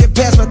cause I made it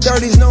past my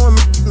 30s, knowing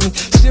me.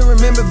 Still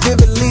remember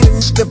vividly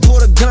the that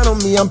pulled a gun on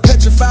me. I'm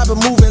petrified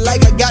but moving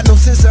like I got no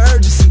sense of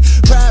urgency.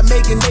 Pride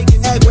making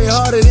act way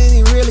harder than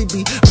he really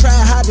be.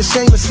 Pride hide the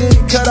shame of sin,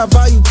 cut off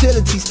all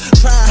utilities.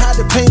 Pride hide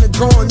the pain of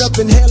growing up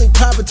inhaling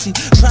poverty.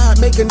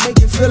 Pride making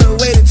feel a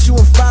way that you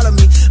won't follow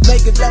me.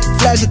 Make it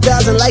flash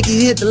 1,000 like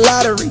he hit the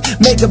lottery.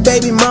 Make a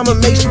baby mama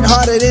make shit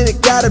harder than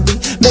it gotta be.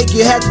 Make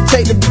you have to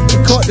take the to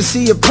court to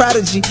see a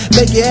prodigy.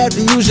 Make you have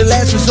to use your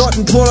last resort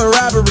and pull a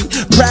robbery.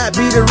 Pride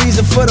be the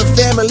reason for the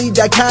family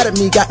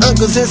dichotomy. Got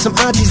uncles and some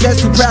aunties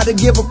that's too proud to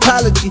give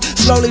apology.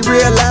 Slowly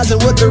realizing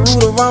what the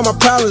root of all my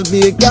problems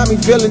be. It got me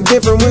feeling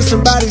different when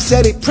somebody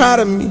said they proud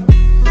of me.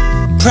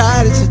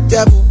 Pride is the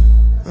devil.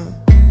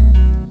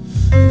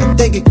 I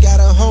think it got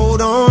a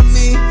hold on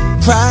me.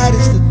 Pride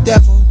is the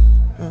devil.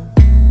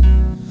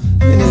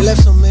 And it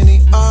left so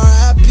many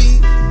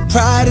R.I.P.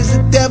 Pride is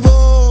the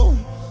devil.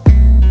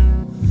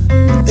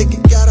 I think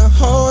it got a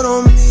hold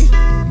on me.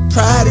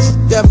 Pride is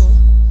the devil.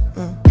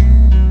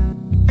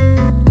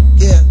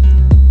 Yeah.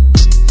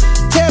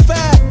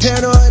 Terrified,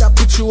 paranoid, I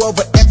put you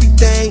over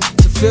everything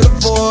to fill the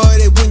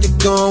void. And when you're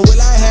gone,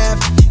 will I have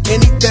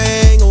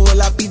anything or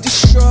will I be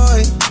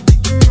destroyed?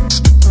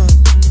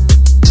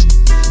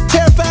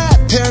 Terrified,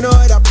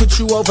 paranoid, I put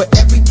you over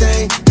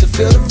everything to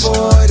fill the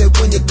void. And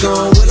when you're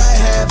gone, will I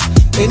have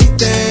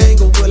anything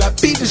or will I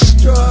be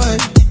destroyed?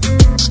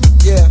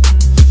 Yeah.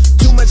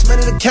 Too much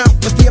money to count,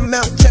 what's the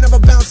amount? 10 of a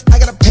bounce, I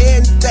gotta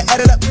pay to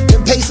add it up.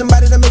 Then pay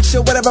somebody to make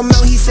sure whatever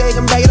amount he say,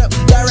 can back it up.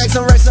 Direct,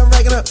 I'm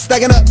racking up,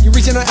 stacking up. You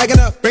reaching up, acting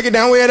up. Break it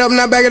down, weigh it up,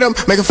 now back it up.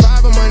 Make a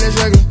 5 of money, that's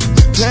regular.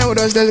 Playing with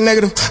us, that's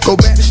negative. Go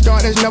back to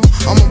start, that's never.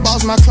 I'm a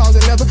boss, my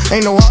closet never.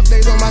 Ain't no off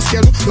days on my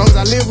schedule. Long as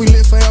I live, we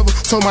live forever.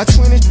 Told my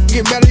 20s,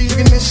 get better, you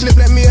can then slip,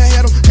 let me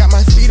ahead of. Got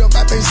my feet up,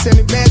 I pay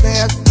 70 bands and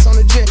have on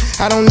the jet.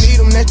 I don't need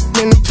them, that's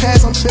in the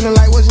past, I'm feeling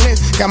like what's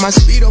next. Got my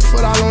speed up,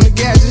 foot all on the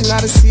gas, just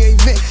not a CA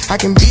vet. I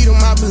can beat them,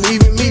 I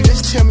believe in me,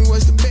 just tell me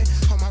what's the bet.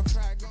 How my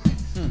pride going?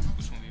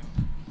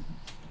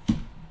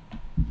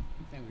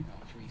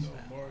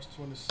 March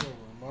 27th,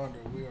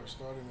 reminder, we are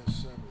starting at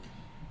 7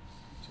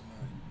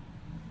 tonight.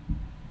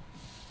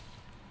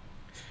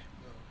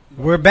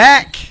 We're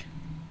back.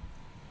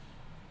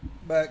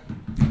 Back.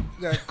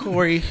 Got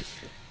Corey,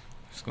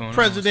 What's going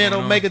President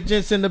on? Omega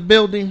Gents in the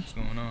building. What's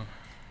going on?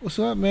 What's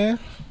up, man?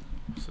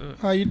 What's up?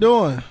 How you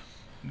doing?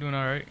 I'm doing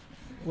all right.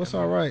 What's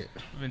all right?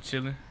 Been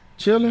chilling.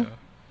 Chilling?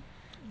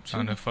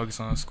 Trying to focus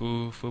on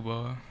school,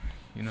 football.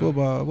 You know,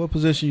 Football. What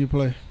position you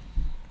play?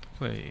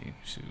 play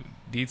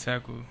D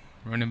tackle,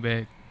 running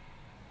back,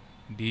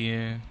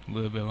 DN, a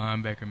little bit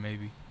linebacker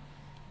maybe.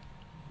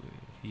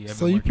 Yeah,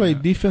 So you play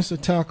defensive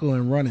tackle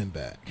and running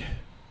back.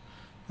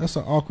 That's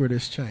an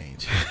awkwardest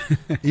change.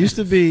 It used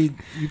to be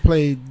you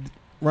played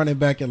running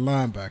back and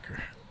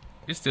linebacker.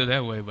 It's still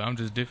that way, but I'm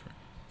just different.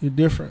 You're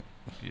different.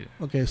 Yeah.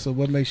 Okay, so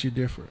what makes you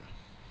different?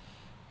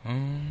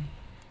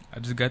 I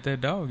just got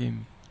that dog in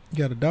me. You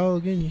got a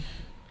dog in you?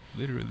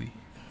 Literally.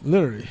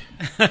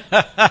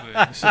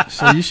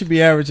 So you should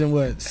be averaging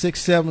what,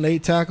 6, 7,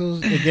 8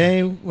 tackles a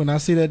game when I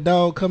see that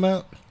dog come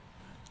out?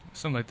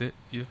 Something like that,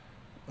 yeah.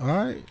 All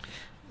right.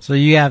 So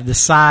you have the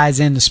size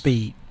and the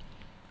speed.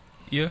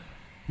 Yeah.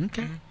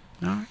 Okay.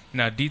 All right.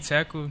 Now, D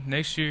tackle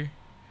next year,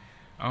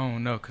 I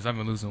don't know because I've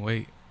been losing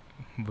weight.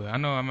 But I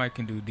know I might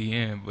can do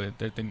DN, but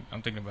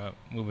I'm thinking about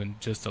moving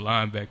just a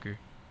linebacker.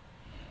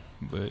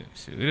 But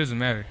shit, it doesn't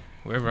matter.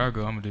 Wherever I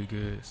go, I'm going to do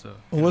good. So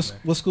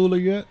What school are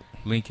you at?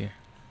 Lincoln.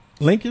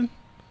 Lincoln?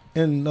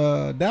 In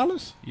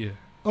Dallas? Yeah.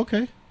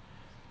 Okay.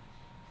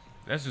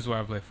 That's just where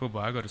I play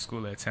football. I go to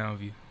school at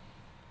Townview.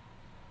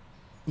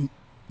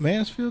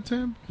 Mansfield,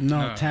 Tam?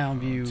 No,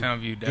 Townview.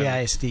 Townview,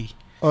 Dallas. DISD.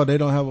 Oh, they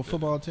don't have a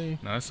football team?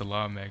 No, it's a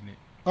law magnet.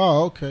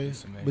 Oh, okay.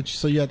 But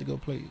so you have to go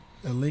play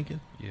at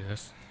Lincoln?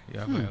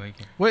 Yeah, I play at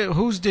Lincoln. Wait,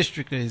 whose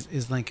district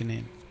is Lincoln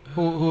in?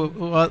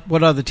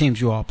 What other teams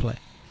you all play?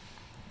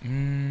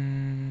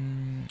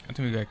 I think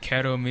we got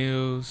Caddo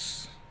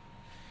Mills,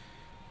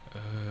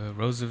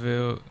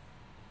 Roosevelt,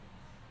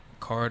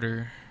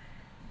 Carter.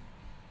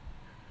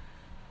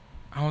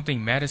 I don't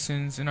think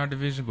Madison's in our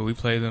division, but we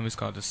play them. It's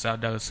called the South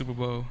Dallas Super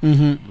Bowl,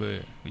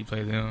 but we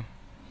play them.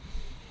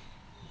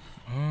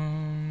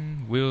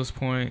 Wills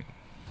Point,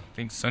 I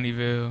think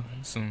Sunnyvale,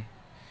 some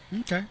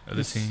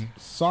other team.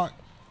 Sock?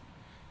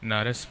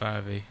 Nah, that's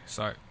 5A.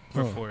 Sock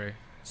or 4A.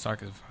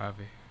 Sock is 5A.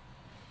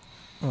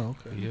 Oh,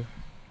 okay. Yeah.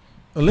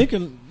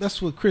 Lincoln,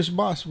 that's where Chris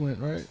Boss went,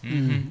 right?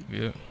 Mm-hmm.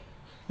 Yeah.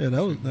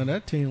 Yeah,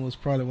 that team was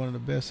probably one of the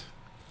best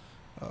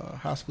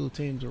high school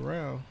teams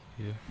around.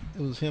 Yeah.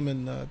 It was him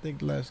and I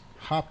think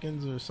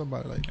Hopkins or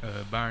somebody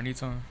like Byron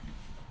Eaton.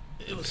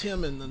 It was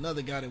him and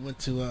another guy that went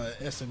to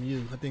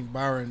SMU. I think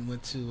Byron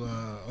went to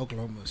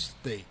Oklahoma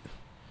State.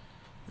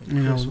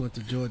 And Chris went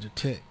to Georgia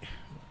Tech.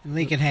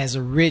 Lincoln has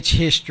a rich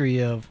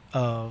history of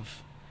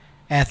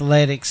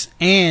athletics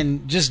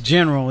and just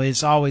general.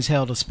 It's always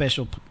held a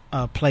special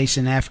place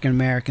in African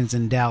Americans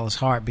in Dallas'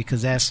 heart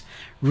because that's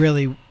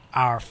really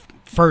our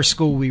first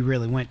school we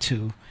really went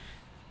to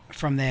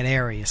from that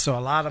area. So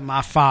a lot of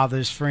my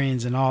father's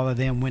friends and all of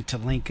them went to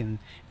Lincoln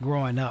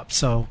growing up.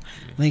 So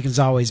Lincoln's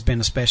always been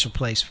a special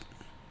place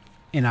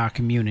in our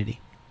community.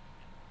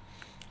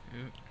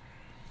 Yeah.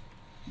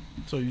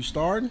 So you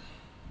started?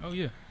 Oh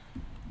yeah.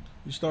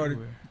 You started.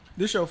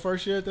 This your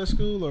first year at that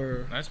school,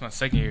 or? That's my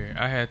second year.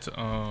 I had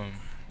to.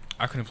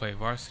 I couldn't play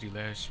varsity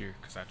last year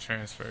because I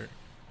transferred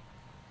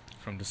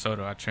from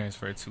DeSoto. I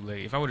transferred too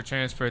late. If I would have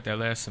transferred that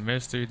last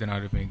semester, then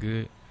I'd have been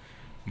good.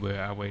 But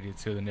I waited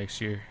till the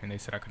next year, and they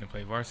said I couldn't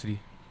play varsity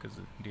because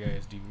of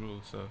DISD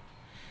rules. So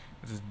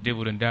I just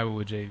dibbled and dabbled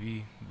with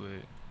JV,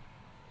 but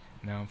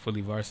now I'm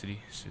fully varsity.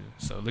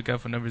 So look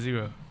out for number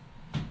 0.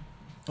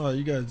 Oh,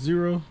 you got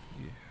 0?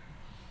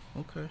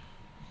 Yeah. Okay.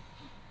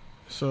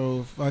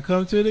 So if I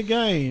come to the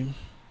game,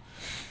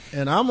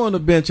 and I'm on the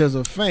bench as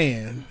a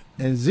fan,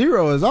 and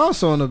 0 is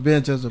also on the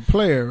bench as a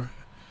player,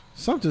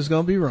 something's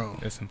going to be wrong.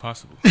 That's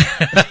impossible.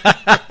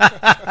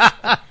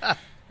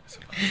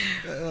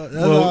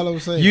 That's all I'm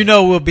saying. You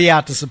know we'll be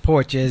out to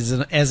support you.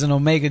 As an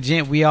Omega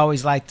Gent, we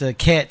always like to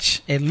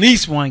catch at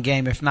least one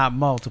game, if not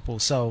multiple.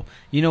 So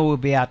you know we'll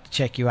be out to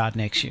check you out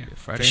next year.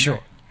 Friday for sure.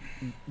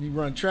 Night. You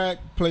run track,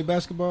 play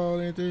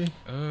basketball, anything?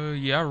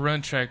 Yeah, I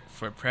run track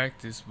for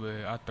practice,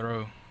 but I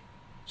throw.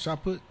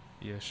 Shot put?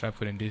 Yeah, shot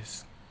put and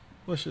disc.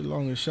 What's your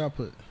longest shot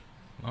put?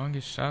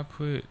 Longest shot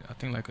put, I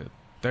think like a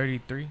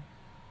 33.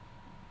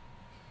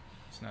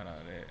 It's not all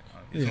that.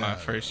 It's my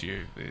first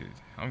year, but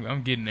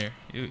I'm getting there.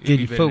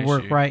 Getting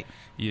footwork right.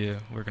 Yeah,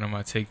 working on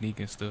my technique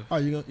and stuff. Oh,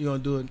 you gonna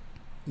do it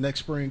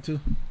next spring too?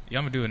 Yeah,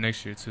 I'm gonna do it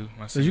next year too.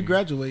 So you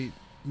graduate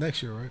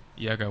next year, right?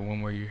 Yeah, I got one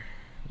more year.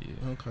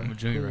 Yeah. Okay. I'm a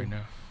junior right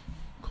now.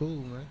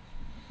 Cool, man.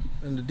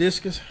 And the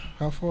discus,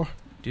 how far?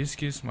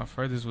 Discus, my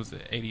furthest was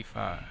at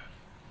 85.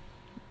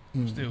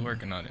 I'm still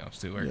working on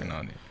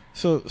it.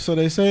 So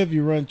they say if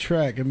you run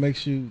track, it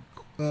makes you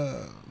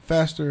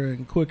faster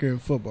and quicker in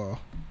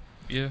football.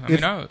 Yeah, I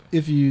mean,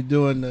 if you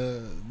doing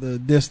the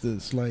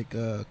distance, like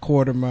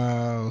quarter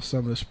mile,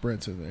 some of the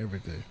sprints and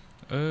everything.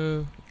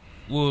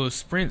 Well,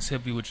 sprints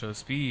help you with your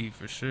speed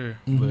for sure,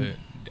 but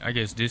I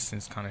guess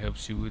distance kind of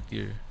helps you with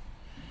your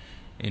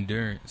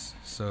endurance.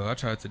 So I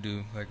tried to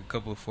do like a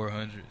couple of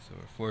 400s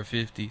or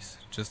 450s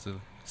just to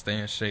stay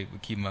in shape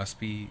but keep my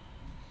speed.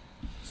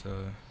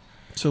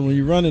 So when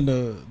you're running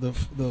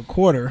the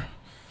quarter,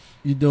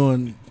 you're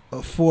doing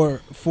a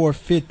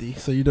 450,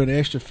 so you're doing an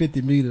extra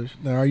 50 meters.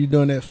 Now, are you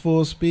doing that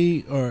full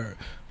speed, or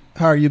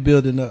how are you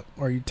building up?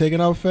 Are you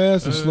taking off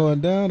fast and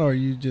slowing down, or are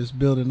you just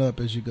building up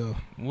as you go?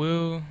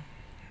 Well,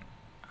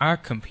 I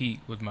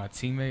compete with my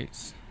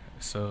teammates,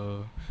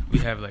 so we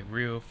have like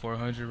real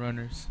 400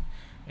 runners,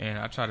 and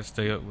I try to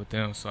stay up with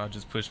them, so I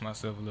just push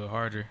myself a little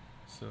harder.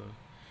 So,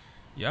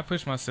 yeah, I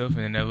push myself,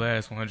 and in that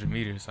last 100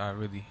 meters, I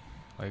really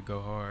like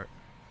go hard.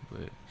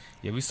 But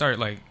yeah, we start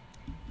like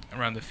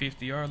around the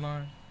 50-yard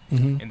line,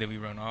 and then we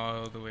run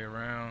all the way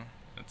around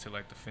until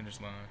like the finish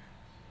line.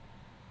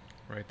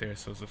 right there,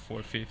 so it's a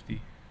 450. You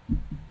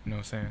know what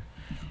I'm saying?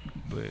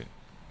 But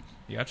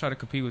yeah, I try to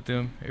compete with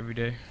them every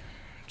day.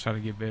 Try to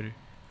get better.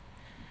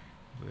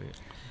 But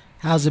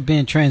how's it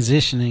been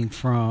transitioning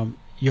from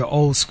your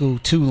old school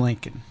to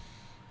Lincoln?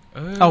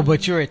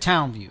 But you're at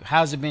Townview.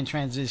 How's it been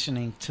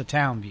transitioning to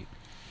Townview?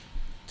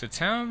 To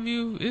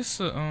Townview,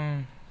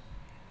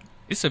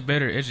 it's a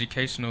better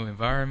educational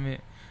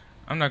environment.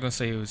 I'm not gonna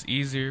say it was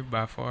easier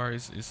by far.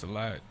 It's a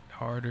lot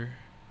harder,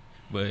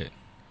 but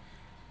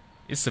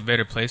it's a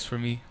better place for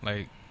me.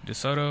 Like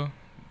DeSoto,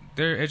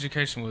 their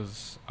education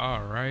was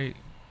all right.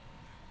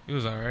 It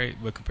was all right,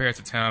 but compared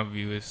to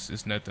Townview,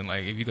 it's nothing.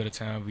 Like if you go to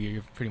Townview,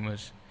 you're pretty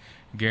much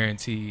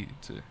guaranteed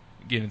to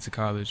get into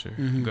college or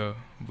go.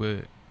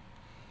 But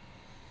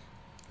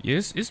yeah,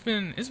 it's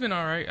been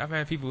all right. I've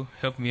had people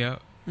help me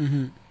out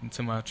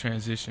into my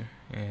transition,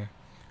 and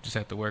just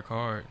have to work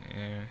hard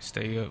and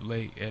stay up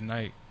late at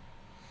night.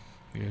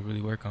 Yeah,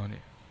 really work on it.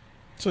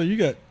 So you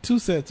got two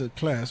sets of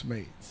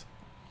classmates,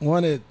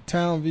 one at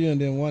Townview and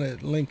then one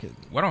at Lincoln.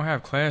 Well, I don't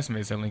have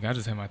classmates at Lincoln. I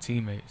just have my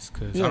teammates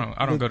because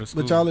I don't go to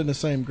school. But y'all in the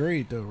same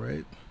grade though,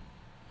 right?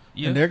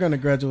 Yeah. And they're going to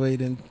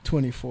graduate in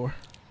 24.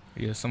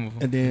 Yeah, some of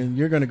them. And then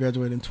you're going to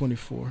graduate in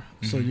 24.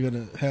 So you're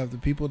going to have the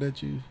people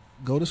that you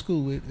go to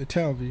school with at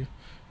Townview,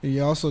 and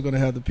you're also going to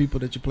have the people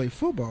that you play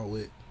football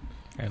with.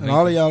 And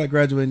all of y'all are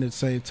graduating at the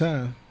same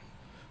time.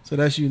 So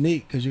that's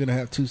unique because you're going to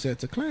have two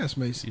sets of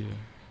classmates. Yeah.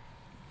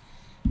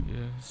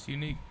 Yeah, it's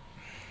unique.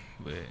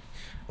 But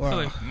I feel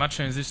like my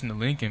transition to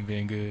Lincoln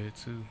been good,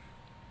 too.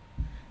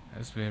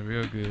 That's been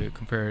real good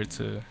compared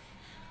to...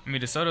 I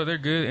mean, DeSoto, they're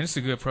good, and it's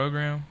a good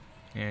program.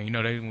 And, you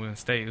know, they won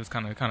state. It was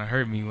kind of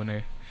hurt me when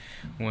they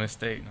won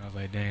state. And I was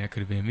like, dang, that could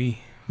have been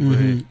me.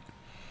 But,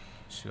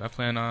 shoot, I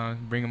plan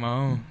on bringing my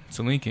own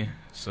to Lincoln.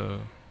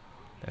 So,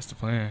 that's the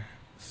plan.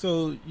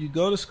 So, you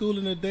go to school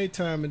in the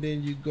daytime, and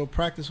then you go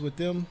practice with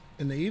them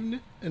in the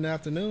evening, in the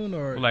afternoon?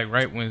 Or like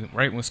right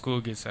when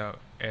school gets out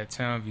at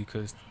Townview,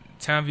 because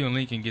Townview and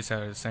Lincoln gets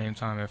out at the same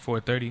time at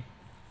 4:30.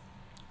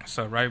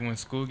 So right when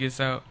school gets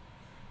out,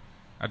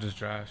 I just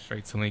drive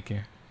straight to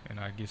Lincoln and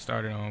I get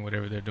started on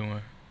whatever they're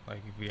doing.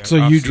 Like if we have so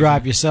you season,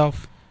 drive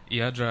yourself?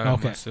 Yeah, I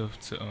drive myself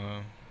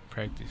to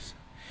practice.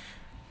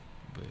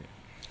 But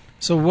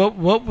so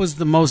what was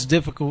the most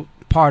difficult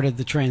part of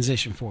the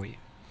transition for you?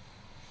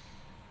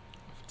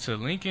 To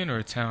Lincoln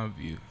or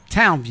Townview?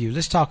 Townview.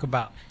 Let's talk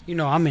about. You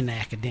know, I'm in the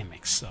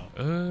academics, so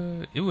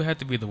it would have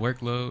to be the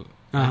workload.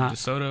 Like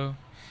DeSoto,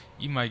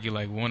 you might get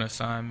like one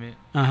assignment,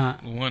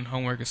 one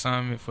homework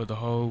assignment for the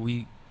whole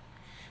week.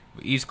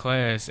 But each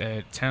class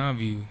at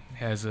Townview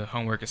has a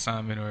homework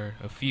assignment or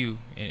a few,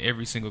 and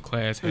every single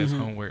class has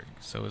homework.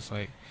 So it's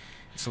like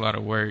it's a lot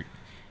of work.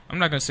 I'm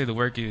not gonna say the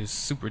work is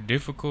super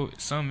difficult.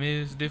 Some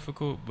is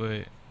difficult,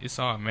 but it's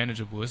all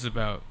manageable. It's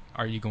about,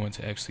 are you going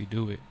to actually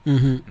do it?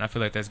 And I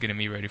feel like that's getting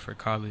me ready for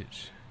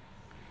college,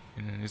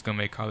 and then it's gonna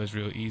make college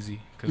real easy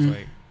because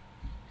like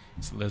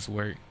it's less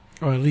work,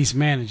 or at least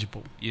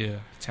manageable. Yeah,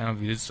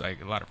 Townview, it's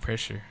like a lot of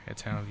pressure at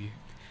Townview.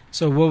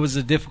 So what was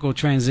the difficult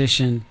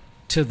transition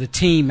to the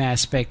team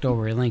aspect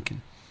over at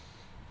Lincoln?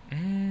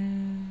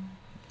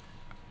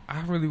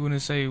 I really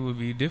wouldn't say it would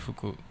be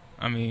difficult.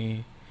 I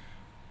mean,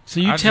 so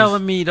you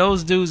telling me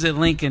those dudes at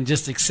Lincoln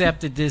just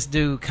accepted this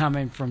dude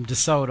coming from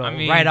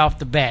DeSoto right off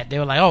the bat? They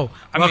were like, "Oh,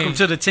 welcome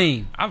to the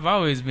team." I've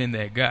always been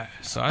that guy,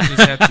 so I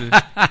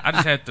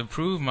just had to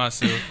prove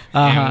myself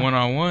in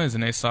one-on-ones,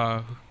 and they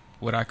saw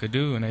what I could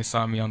do, and they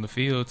saw me on the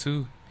field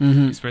too,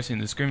 especially in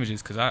the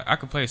scrimmages, because I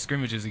could play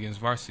scrimmages against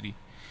varsity,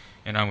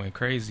 and I went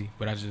crazy.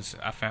 But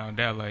I found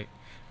out like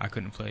I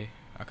couldn't play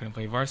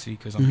varsity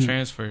because I'm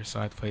transferred, so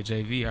I had to play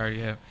JV. I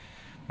already have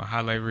my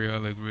highlight reel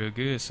look real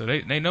good, so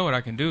they know what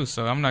I can do.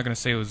 So I'm not gonna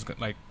say it was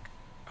like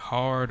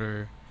hard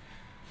or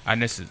I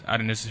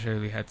didn't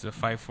necessarily have to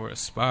fight for a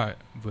spot,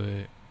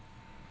 but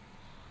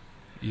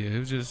yeah, it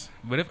was just.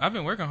 But I've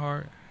been working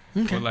hard.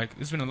 Okay. But like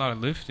it's been a lot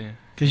of lifting.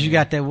 Cause you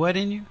got that what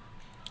in you?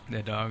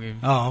 That dog in me.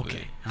 Oh,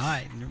 okay. All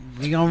right,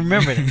 we gonna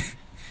remember that.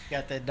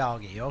 Got that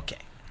dog in you. Okay.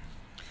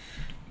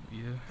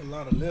 Yeah. A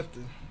lot of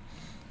lifting.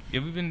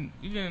 Yeah,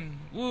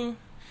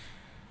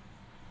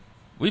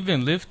 we've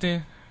been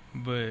lifting,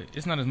 but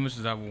it's not as much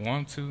as I would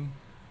want to.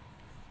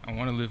 I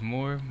want to lift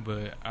more,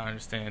 but I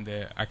understand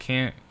that I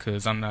can't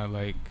because I'm not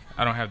like,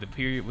 I don't have the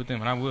period with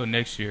them, and I will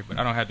next year, but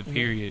I don't have the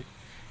period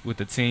with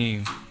the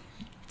team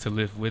to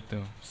lift with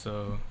them.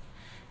 So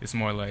it's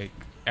more like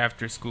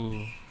after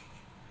school,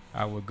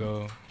 I would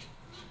go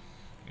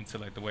into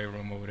like the weight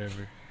room or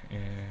whatever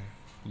and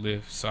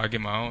lift. So I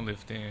get my own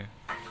lift in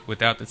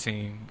without the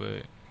team,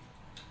 but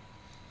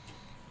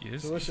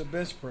yes. So what's your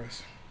bench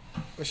press?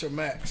 What's your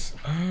max?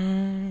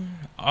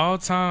 All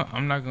time,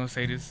 I'm not gonna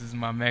say this is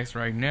my max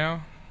right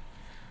now,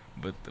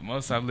 but the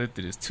most I've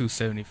lifted is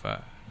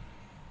 275.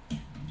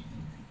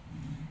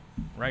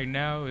 Right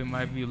now, it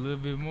might be a little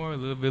bit more, a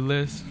little bit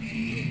less.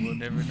 We'll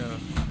never know.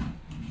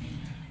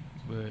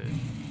 But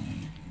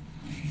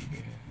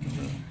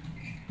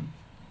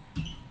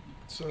yeah.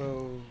 So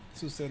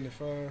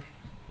 275.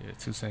 Yeah,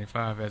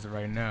 275 as of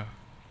right now.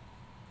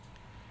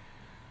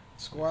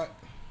 Squat.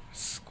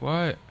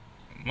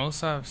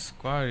 Most I've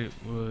squatted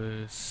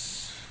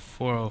was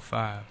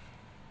 405.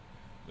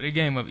 But it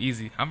came up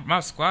easy. My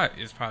squat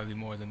is probably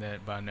more than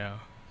that by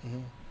now.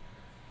 Mm-hmm.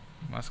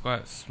 My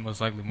squat's most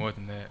likely more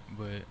than that,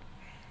 but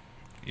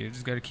yeah,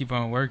 just got to keep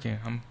on working.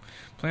 I'm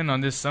planning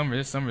on this summer.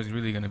 This summer is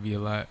really going to be a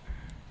lot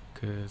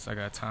because I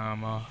got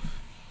time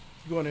off.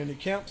 You going to any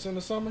camps in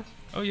the summer?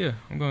 Oh, yeah.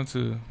 I'm going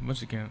to a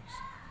bunch of camps.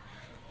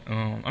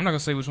 I'm not going to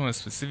say which one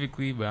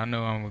specifically, but I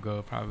know I'm going to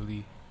go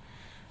probably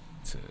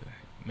to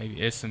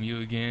maybe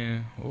SMU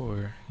again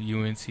or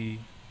UNT,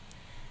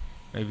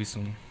 maybe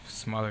some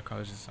smaller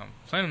colleges. I'm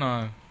planning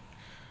on,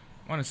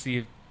 I want to see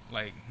if,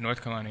 like,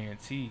 North Carolina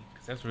A&T,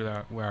 because that's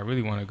where I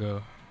really want to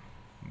go.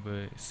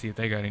 But see if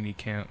they got any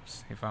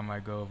camps, if I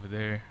might go over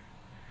there.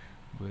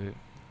 But,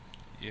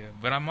 yeah.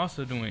 But I'm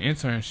also doing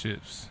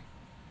internships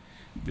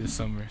this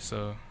summer,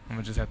 so I'm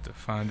going to just have to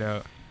find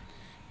out,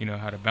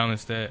 how to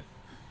balance that.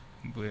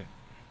 But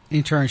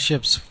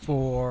internships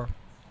for?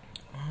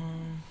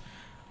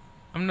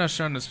 I'm not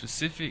sure on the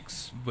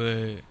specifics,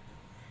 but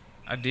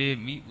I did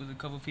meet with a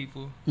couple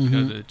people.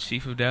 Mm-hmm. The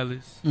chief of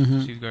Dallas,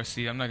 Mm-hmm. Chief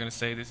Garcia. I'm not going to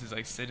say this is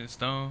like set in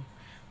stone,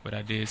 but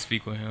I did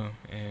speak with him,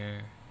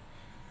 and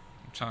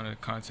I'm trying to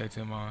contact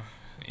him on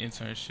an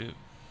internship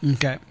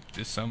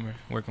this summer,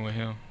 working with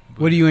him.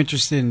 But what are you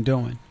interested in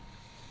doing?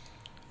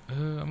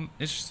 I'm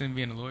interested in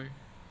being a lawyer.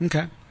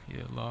 Okay.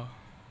 Yeah, law.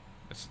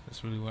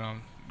 That's really what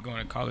I'm going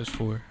to college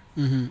for.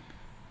 Mm-hmm.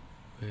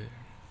 But,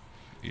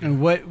 yeah. And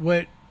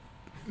what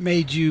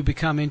made you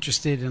become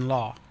interested in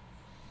law?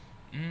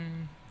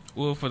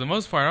 Well, for the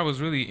most part, I was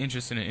really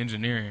interested in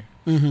engineering.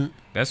 Mm-hmm.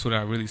 That's what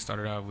I really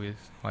started out with.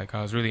 Like,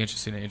 I was really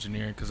interested in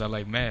engineering because I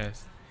like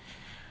math.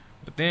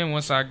 But then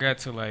once I got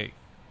to, like,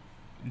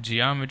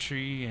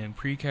 geometry and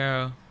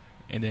pre-cal,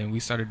 and then we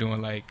started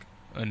doing, like,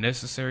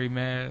 unnecessary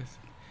math,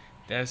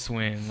 that's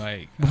when,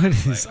 like... What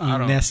is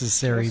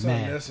unnecessary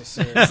math?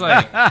 Unnecessary? It's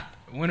like,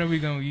 when are we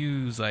going to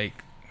use,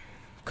 like,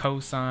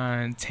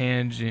 cosine,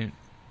 tangent,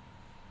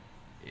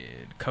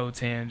 and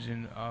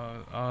cotangent,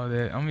 all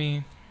that? I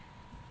mean...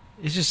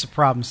 It's just a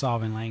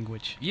problem-solving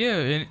language. Yeah,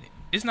 and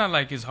it's not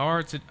like it's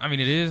hard to... I mean,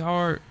 it is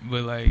hard,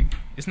 but, like,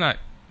 it's not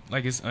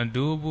like it's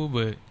undoable,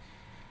 but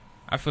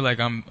I feel like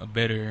I'm a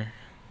better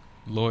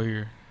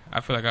lawyer. I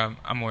feel like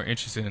I'm more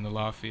interested in the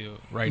law field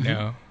right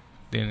now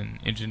than in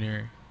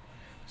engineering.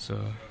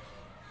 So...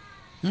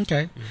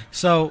 Okay. Yeah.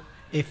 So,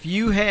 if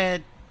you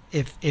had...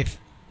 If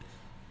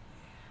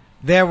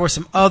there were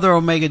some other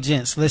Omega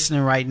Gents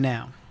listening right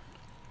now,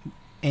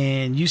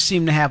 and you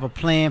seem to have a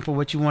plan for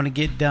what you want to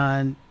get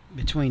done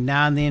between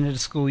now and the end of the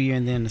school year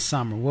and then the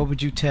summer, what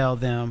would you tell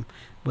them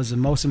was the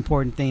most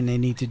important thing they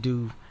need to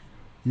do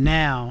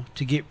now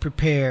to get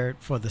prepared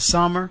for the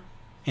summer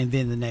and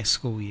then the next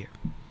school year?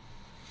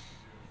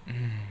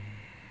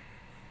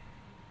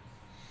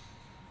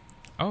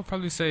 I would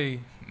probably say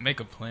make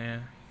a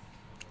plan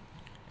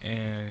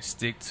and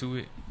stick to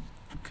it,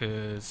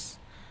 because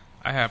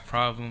I have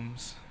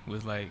problems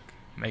with, like,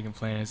 making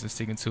plans and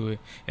sticking to it.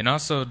 And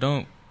also,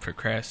 don't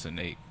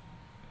procrastinate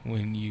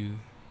when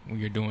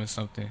you're doing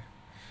something.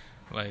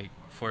 Like,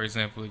 for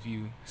example, if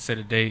you set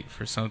a date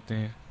for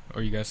something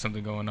or you got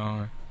something going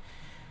on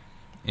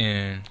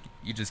and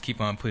you just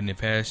keep on putting it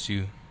past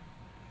you,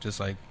 just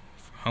like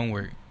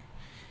homework,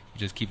 you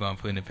just keep on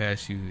putting it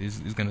past you, it's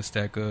going to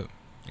stack up,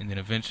 and then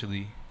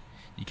eventually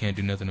you can't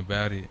do nothing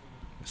about it.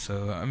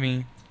 So, I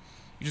mean,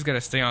 you just got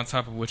to stay on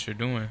top of what you're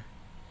doing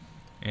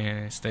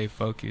and stay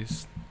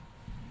focused.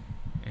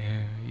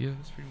 And yeah,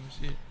 that's pretty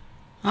much it.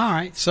 All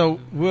right, so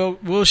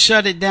we'll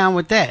shut it down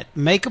with that.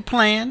 Make a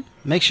plan.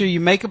 Make sure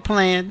you make a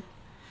plan.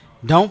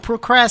 Don't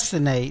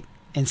procrastinate,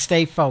 and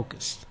stay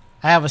focused.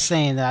 I have a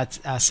saying that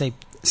I say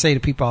to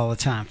people all the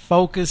time: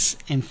 focus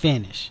and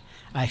finish.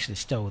 I actually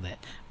stole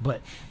that,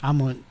 but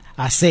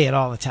I say it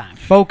all the time: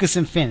 focus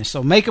and finish.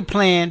 So make a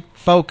plan,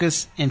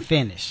 focus, and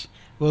finish.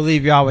 We'll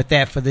leave y'all with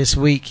that for this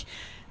week.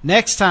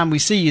 Next time we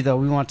see you, though,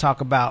 we want to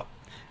talk about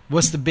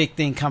what's the big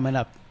thing coming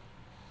up.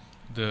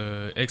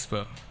 The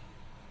expo.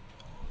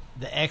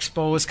 The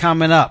expo is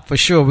coming up for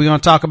sure. We're going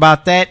to talk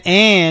about that,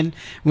 and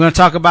we're going to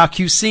talk about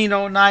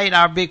Cusino Night,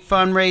 our big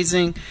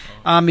fundraising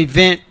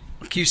event,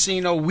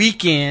 Cusino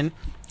Weekend,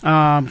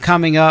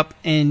 coming up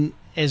in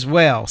as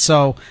well.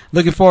 So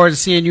looking forward to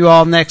seeing you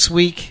all next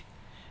week.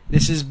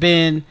 This has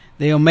been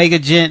the Omega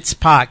Gents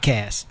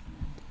podcast.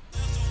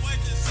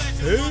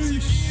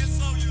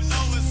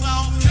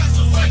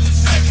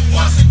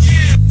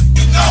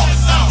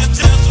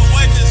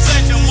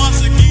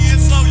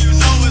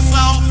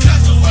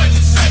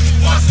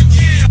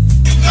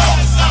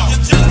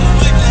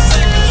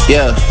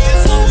 Yeah,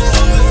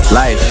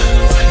 life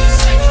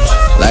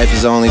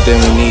is the only thing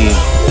we need.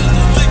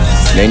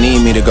 They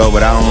need me to go,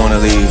 but I don't want to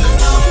leave.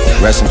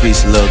 Rest in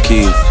peace, Lil'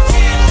 Keith.